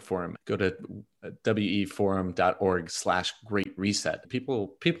Economic Forum, go to weforum.org/Great Reset.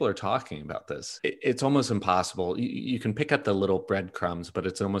 People are talking about this. It's almost impossible. You can pick up the little breadcrumbs, but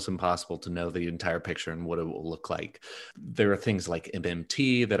it's almost impossible to know the entire picture and what it will look like. There are things like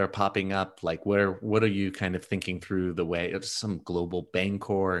MMT that are popping up. Like, what are you kind of thinking through the way of some global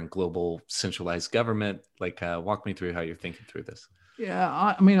Bancor and global centralized government? Like, walk me through how you're thinking through this. Yeah,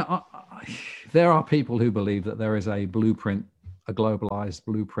 I mean, there are people who believe that there is a blueprint, a globalized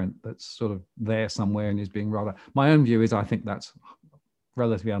blueprint that's sort of there somewhere and is being rolled out. My own view is I think that's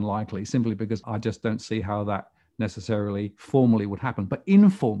relatively unlikely, simply because I just don't see how that necessarily formally would happen. But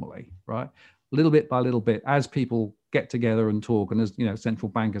informally, right, little bit by little bit, as people get together and talk, and as central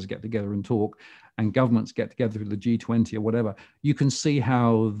bankers get together and talk, and governments get together through the G20 or whatever, you can see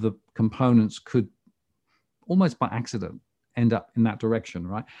how the components could almost by accident end up in that direction,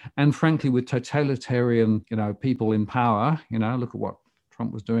 right? And frankly, with totalitarian, people in power, look at what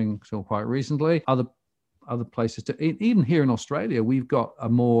Trump was doing until quite recently. Other places, even here in Australia, we've got a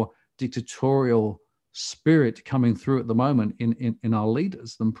more dictatorial spirit coming through at the moment in our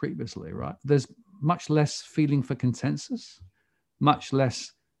leaders than previously, right? There's much less feeling for consensus, much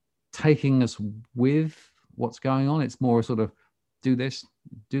less taking us with what's going on. It's more sort of do this,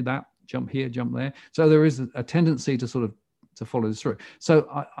 do that, jump here, jump there. So there is a tendency to sort of to follow this through. So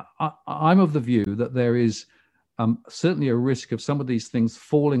I'm of the view that there is certainly a risk of some of these things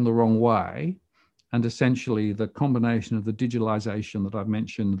falling the wrong way, and essentially the combination of the digitalization that I've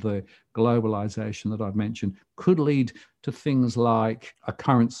mentioned, the globalization that I've mentioned, could lead to things like a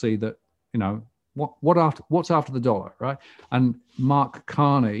currency that, what's after the dollar, right? And Mark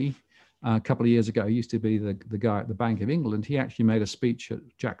Carney, a couple of years ago, used to be the guy at the Bank of England. He actually made a speech at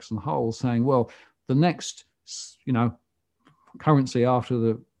Jackson Hole saying, well, the next, currency after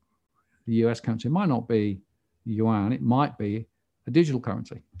the US currency might not be yuan, it might be a digital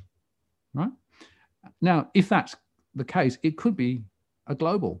currency, right? Now, if that's the case, it could be a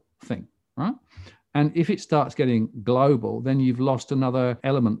global thing, right? And if it starts getting global, then you've lost another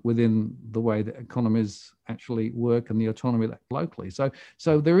element within the way that economies actually work and the autonomy locally. So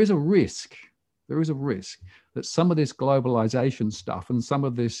there is a risk that some of this globalization stuff and some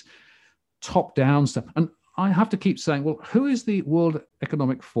of this top-down stuff, and I have to keep saying, well, who is the World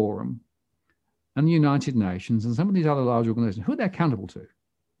Economic Forum and the United Nations and some of these other large organizations? Who are they accountable to?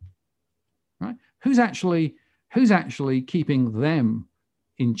 Right? Who's actually keeping them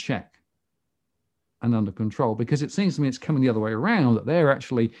in check and under control? Because it seems to me it's coming the other way around, that they're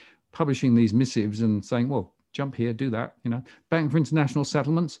actually publishing these missives and saying, well, jump here, do that. Bank for International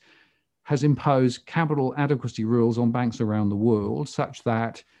Settlements has imposed capital adequacy rules on banks around the world such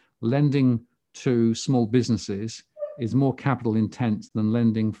that lending to small businesses is more capital intense than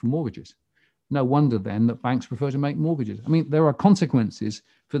lending for mortgages. No wonder then that banks prefer to make mortgages. I mean, there are consequences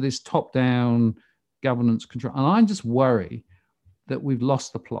for this top-down governance control. And I just worry that we've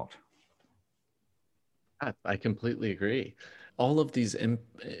lost the plot. I completely agree. All of these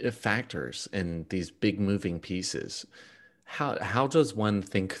factors and these big moving pieces, how does one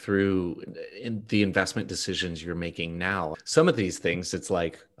think through in the investment decisions you're making now? Some of these things, it's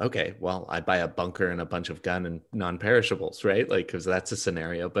like, okay, well, I buy a bunker and a bunch of gun and non-perishables, right? Like, because that's a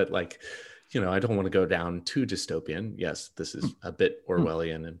scenario. But like, I don't want to go down too dystopian. Yes, this is a bit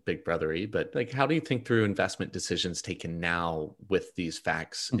Orwellian and Big Brothery, but like, how do you think through investment decisions taken now with these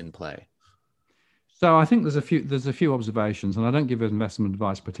facts in play? So I think there's a few observations, and I don't give investment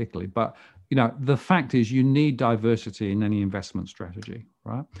advice particularly, but the fact is you need diversity in any investment strategy,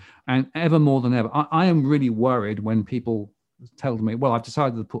 right? And ever more than ever, I am really worried when people tell me, well, I've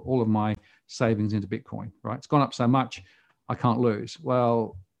decided to put all of my savings into Bitcoin, right? It's gone up so much, I can't lose.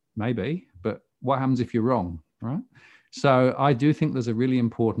 Well, maybe, but what happens if you're wrong, right? So I do think there's a really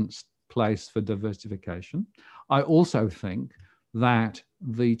important place for diversification. I also think that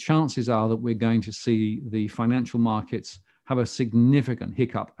the chances are that we're going to see the financial markets have a significant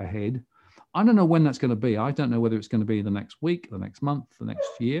hiccup ahead. I don't know when that's going to be. I don't know whether it's going to be the next week, the next month, the next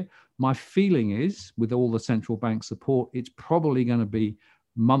year. My feeling is, with all the central bank support, it's probably going to be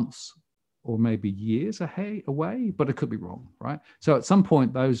months or maybe years away, but it could be wrong, right? So at some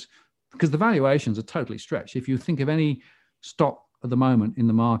point, because the valuations are totally stretched. If you think of any stock at the moment in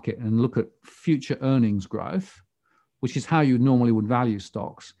the market and look at future earnings growth, which is how you normally would value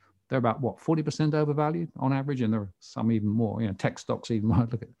stocks, they're about, 40% overvalued on average, and there are some even more, tech stocks even more.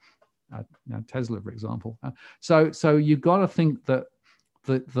 Look at Tesla, for example. So you've got to think that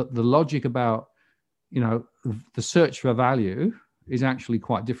the logic about, the search for value is actually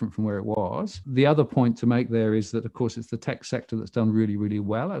quite different from where it was. The other point to make there is that, of course, it's the tech sector that's done really, really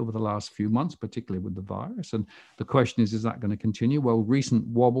well over the last few months, particularly with the virus. And the question is that going to continue? Well, recent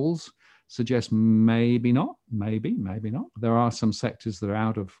wobbles suggest maybe not, maybe not. There are some sectors that are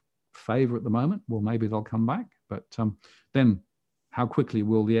out of favor at the moment. Well, maybe they'll come back. But then how quickly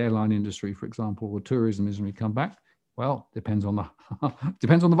will the airline industry, for example, or tourism industry come back? Well, depends on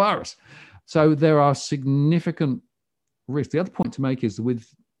the virus. So there are significant risks. The other point to make is that with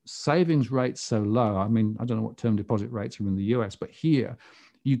savings rates so low, I mean, I don't know what term deposit rates are in the US, but here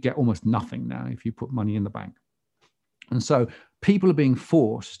you get almost nothing now if you put money in the bank. And so people are being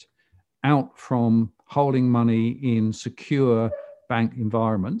forced out from holding money in secure bank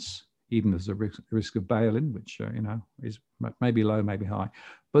environments, even as a risk of bail-in, which is maybe low, maybe high,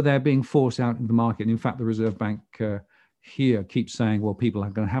 but they're being forced out into the market. And in fact, the Reserve Bank here keeps saying, well, people are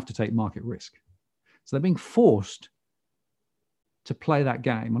going to have to take market risk. So they're being forced to play that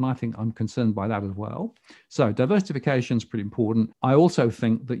game, and I think I'm concerned by that as well. So diversification is pretty important. I also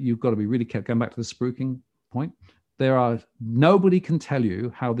think that you've got to be really careful. Going back to the spruiking point, nobody can tell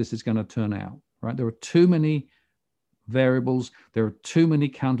you how this is going to turn out, right? There are too many variables. There are too many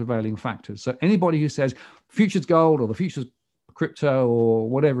countervailing factors. So anybody who says future's gold or the future's crypto or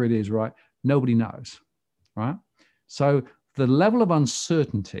whatever it is, right? Nobody knows, right? So the level of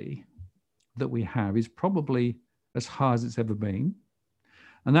uncertainty that we have is probably as high as it's ever been.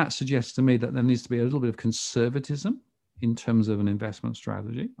 And that suggests to me that there needs to be a little bit of conservatism in terms of an investment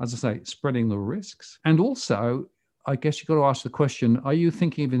strategy. As I say, spreading the risks. And also, I guess you've got to ask the question, are you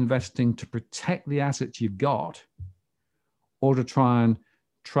thinking of investing to protect the assets you've got or to try and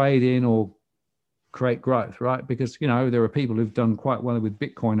trade in or create growth, right? Because, there are people who've done quite well with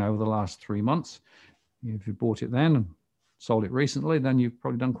Bitcoin over the last 3 months. If you bought it then and sold it recently, then you've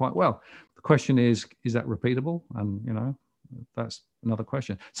probably done quite well. The question is that repeatable? And, that's another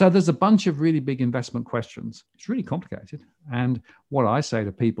question. So there's a bunch of really big investment questions. It's really complicated. And what I say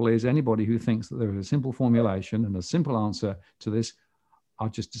to people is anybody who thinks that there is a simple formulation and a simple answer to this are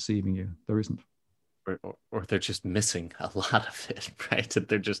just deceiving you. There isn't. Or they're just missing a lot of it, right?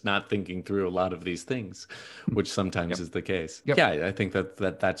 They're just not thinking through a lot of these things, which sometimes is the case. Yep. Yeah, I think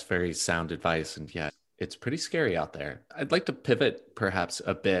that's very sound advice. And yeah, it's pretty scary out there. I'd like to pivot perhaps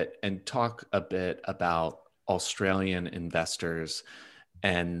a bit and talk a bit about Australian investors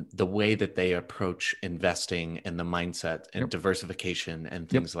and the way that they approach investing and the mindset and diversification and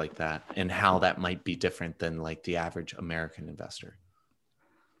things like that, and how that might be different than like the average American investor.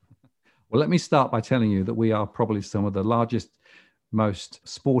 Well, let me start by telling you that we are probably some of the largest, most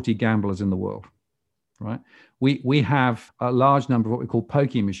sporty gamblers in the world, right? We have a large number of what we call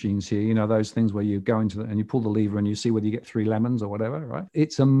pokey machines here, those things where you go into and you pull the lever and you see whether you get 3 lemons or whatever, right?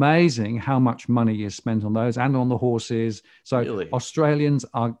 It's amazing how much money is spent on those and on the horses. So really? Australians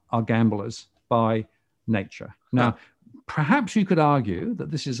are gamblers by nature. Now, perhaps you could argue that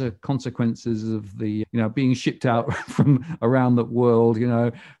this is a consequences of the, being shipped out from around the world,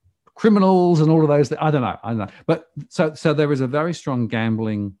 criminals and all of those. I don't know. But so there is a very strong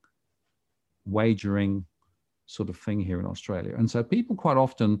gambling, wagering sort of thing here in Australia. And so people quite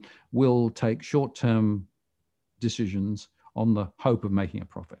often will take short-term decisions on the hope of making a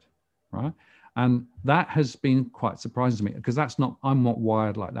profit, right? And that has been quite surprising to me because I'm not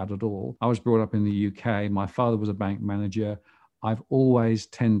wired like that at all. I was brought up in the UK. My father was a bank manager. I've always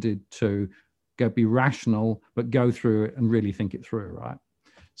tended to be rational, but go through it and really think it through, right?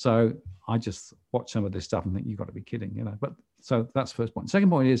 So I just watch some of this stuff and think, you've got to be kidding, But so that's the first point.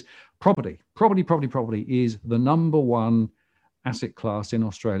 Second point is property. Property is the number one asset class in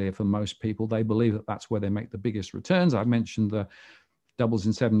Australia for most people. They believe that that's where they make the biggest returns. I've mentioned the doubles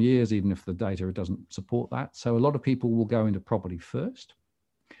in 7 years, even if the data doesn't support that. So a lot of people will go into property first.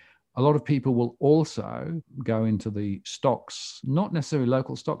 A lot of people will also go into the stocks, not necessarily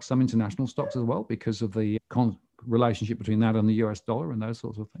local stocks, some international stocks as well, because of the relationship between that and the US dollar and those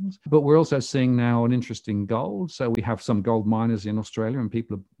sorts of things. But we're also seeing now an interest in gold. So we have some gold miners in Australia, and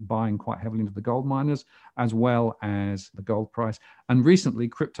people are buying quite heavily into the gold miners as well as the gold price. And recently,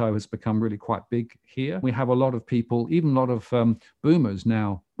 crypto has become really quite big here. We have a lot of people, even a lot of boomers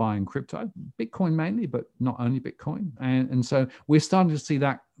now buying crypto, Bitcoin mainly, but not only Bitcoin. And so we're starting to see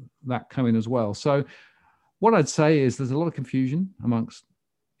that come in as well. So what I'd say is there's a lot of confusion amongst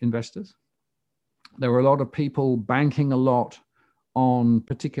investors. There are a lot of people banking a lot on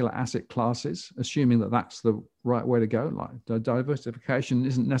particular asset classes, assuming that that's the right way to go. Like diversification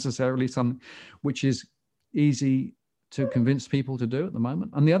isn't necessarily something which is easy to convince people to do at the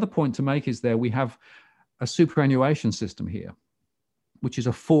moment. And the other point to make is we have a superannuation system here, which is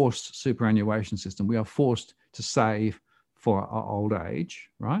a forced superannuation system. We are forced to save for our old age,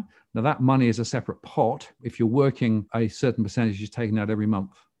 right? Now that money is a separate pot. If you're working, a certain percentage is taken out every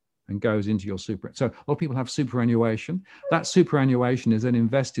month and goes into your super. So a lot of people have superannuation. That superannuation is then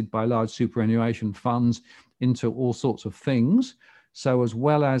invested by large superannuation funds into all sorts of things. So as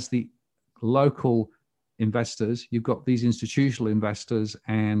well as the local investors, you've got these institutional investors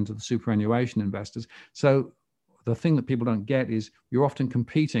and the superannuation investors. So the thing that people don't get is you're often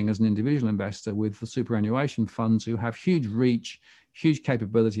competing as an individual investor with the superannuation funds who have huge reach, huge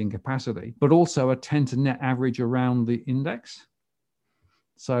capability and capacity, but also tend to net average around the index.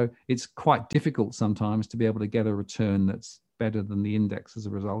 So it's quite difficult sometimes to be able to get a return that's better than the index as a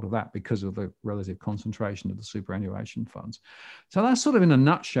result of that because of the relative concentration of the superannuation funds. So that's sort of in a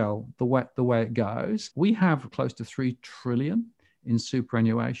nutshell the way it goes. We have close to 3 trillion in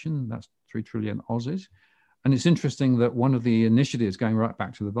superannuation. That's 3 trillion Aussies. And it's interesting that one of the initiatives going right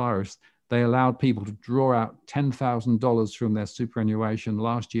back to the virus, they allowed people to draw out $10,000 from their superannuation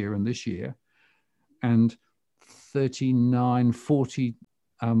last year and this year, and 40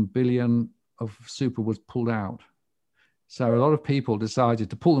 billion of super was pulled out. So a lot of people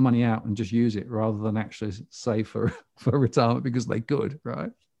decided to pull the money out and just use it rather than actually save for retirement because they could, right?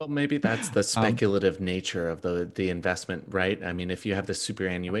 Well, maybe that's the speculative nature of the investment, right? I mean, if you have this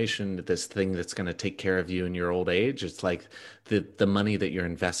superannuation, this thing that's going to take care of you in your old age, it's like the money that you're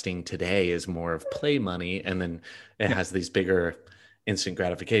investing today is more of play money, and then it has these bigger instant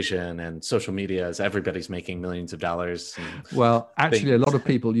gratification and social media as everybody's making millions of dollars. Well, actually, a lot of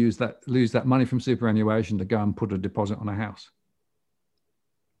people lose that money from superannuation to go and put a deposit on a house.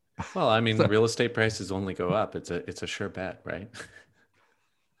 Well, I mean, real estate prices only go up. It's a sure bet, right?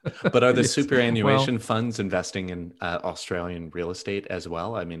 But are the superannuation funds investing in Australian real estate as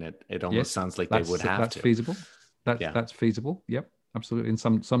well? I mean, it almost sounds like they would have that's to. Feasible. That's feasible. Yep, absolutely. And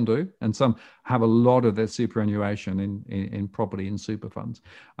some do, and some have a lot of their superannuation in property and super funds.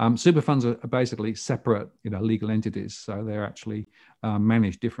 Super funds are basically separate, legal entities, so they're actually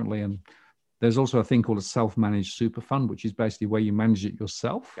managed differently. And there's also a thing called a self-managed super fund, which is basically where you manage it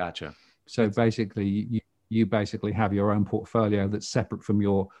yourself. Gotcha. So basically, you basically have your own portfolio that's separate from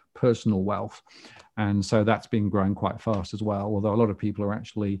your personal wealth. And so that's been growing quite fast as well. Although a lot of people are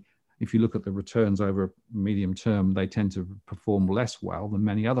actually, if you look at the returns over a medium term, they tend to perform less well than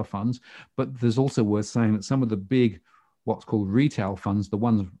many other funds. But there's also worth saying that some of the big, what's called retail funds, the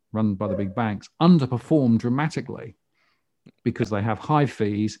ones run by the big banks, underperform dramatically because they have high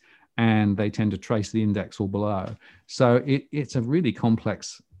fees and they tend to trace the index or below. So it's a really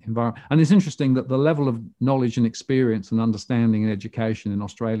complex environment. And it's interesting that the level of knowledge and experience and understanding and education in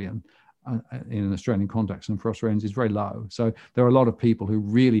in an Australian context and for Australians is very low. So there are a lot of people who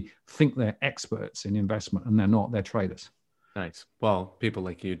really think they're experts in investment, and they're not. They're traders. Nice. Well, people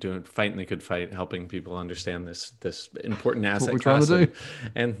like you fighting the good fight, helping people understand this important asset class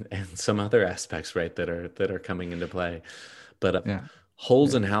and some other aspects, right, that are coming into play. But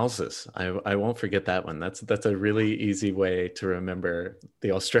holes in houses. I won't forget that one. That's a really easy way to remember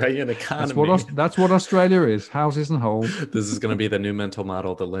the Australian economy. That's what Australia is: houses and holes. This is going to be the new mental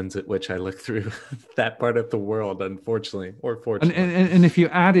model, the lens at which I look through that part of the world, unfortunately or fortunately. And if you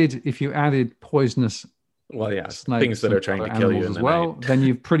added poisonous, things that are trying to kill you in the night, then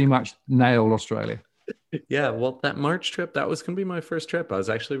you've pretty much nailed Australia. Yeah, well, that March trip, that was going to be my first trip. I was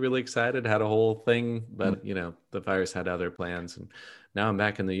actually really excited, had a whole thing, but the virus had other plans, and now I'm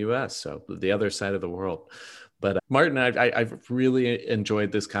back in the US, so the other side of the world. But Martin, I've really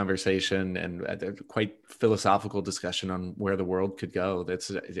enjoyed this conversation and a quite philosophical discussion on where the world could go.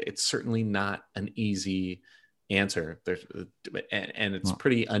 It's certainly not an easy answer. And it's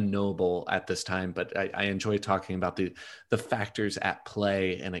pretty unknowable at this time, but I enjoy talking about the factors at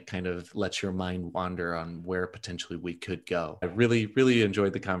play, and it kind of lets your mind wander on where potentially we could go. I really, really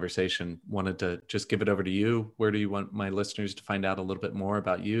enjoyed the conversation. Wanted to just give it over to you. Where do you want my listeners to find out a little bit more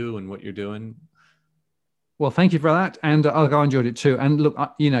about you and what you're doing? Well, thank you for that. And I enjoyed it too. And look,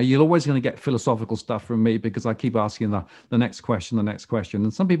 you're always going to get philosophical stuff from me because I keep asking the next question, the next question.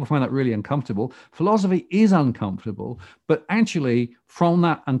 And some people find that really uncomfortable. Philosophy is uncomfortable, but actually from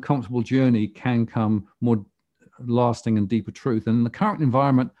that uncomfortable journey can come more lasting and deeper truth. And in the current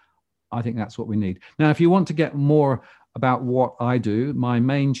environment, I think that's what we need. Now, if you want to get more about what I do, my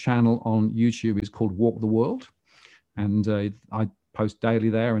main channel on YouTube is called Walk the World. And I post daily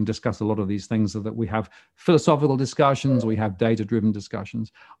there and discuss a lot of these things so that we have philosophical discussions, we have data-driven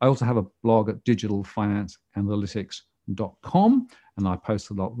discussions. I also have a blog at digitalfinanceanalytics.com, and I post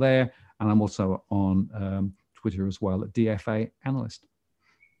a lot there. And I'm also on Twitter as well at DFA Analyst.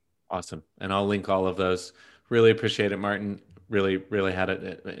 Awesome. And I'll link all of those. Really appreciate it, Martin. Really had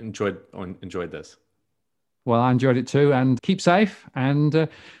it. Enjoyed this. Well, I enjoyed it too. And keep safe and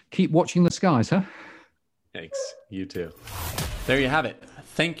keep watching the skies, huh? Thanks. You too. There you have it.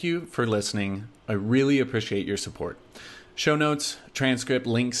 Thank you for listening. I really appreciate your support. Show notes, transcript,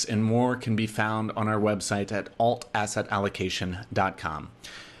 links, and more can be found on our website at altassetallocation.com.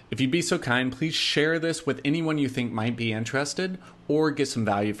 If you'd be so kind, please share this with anyone you think might be interested or get some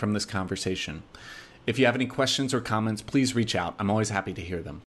value from this conversation. If you have any questions or comments, please reach out. I'm always happy to hear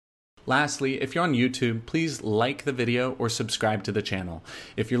them. Lastly, if you're on YouTube, please like the video or subscribe to the channel.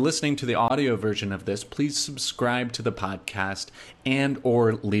 If you're listening to the audio version of this, please subscribe to the podcast and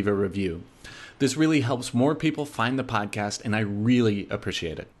or leave a review. This really helps more people find the podcast, and I really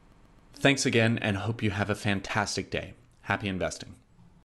appreciate it. Thanks again, and hope you have a fantastic day. Happy investing.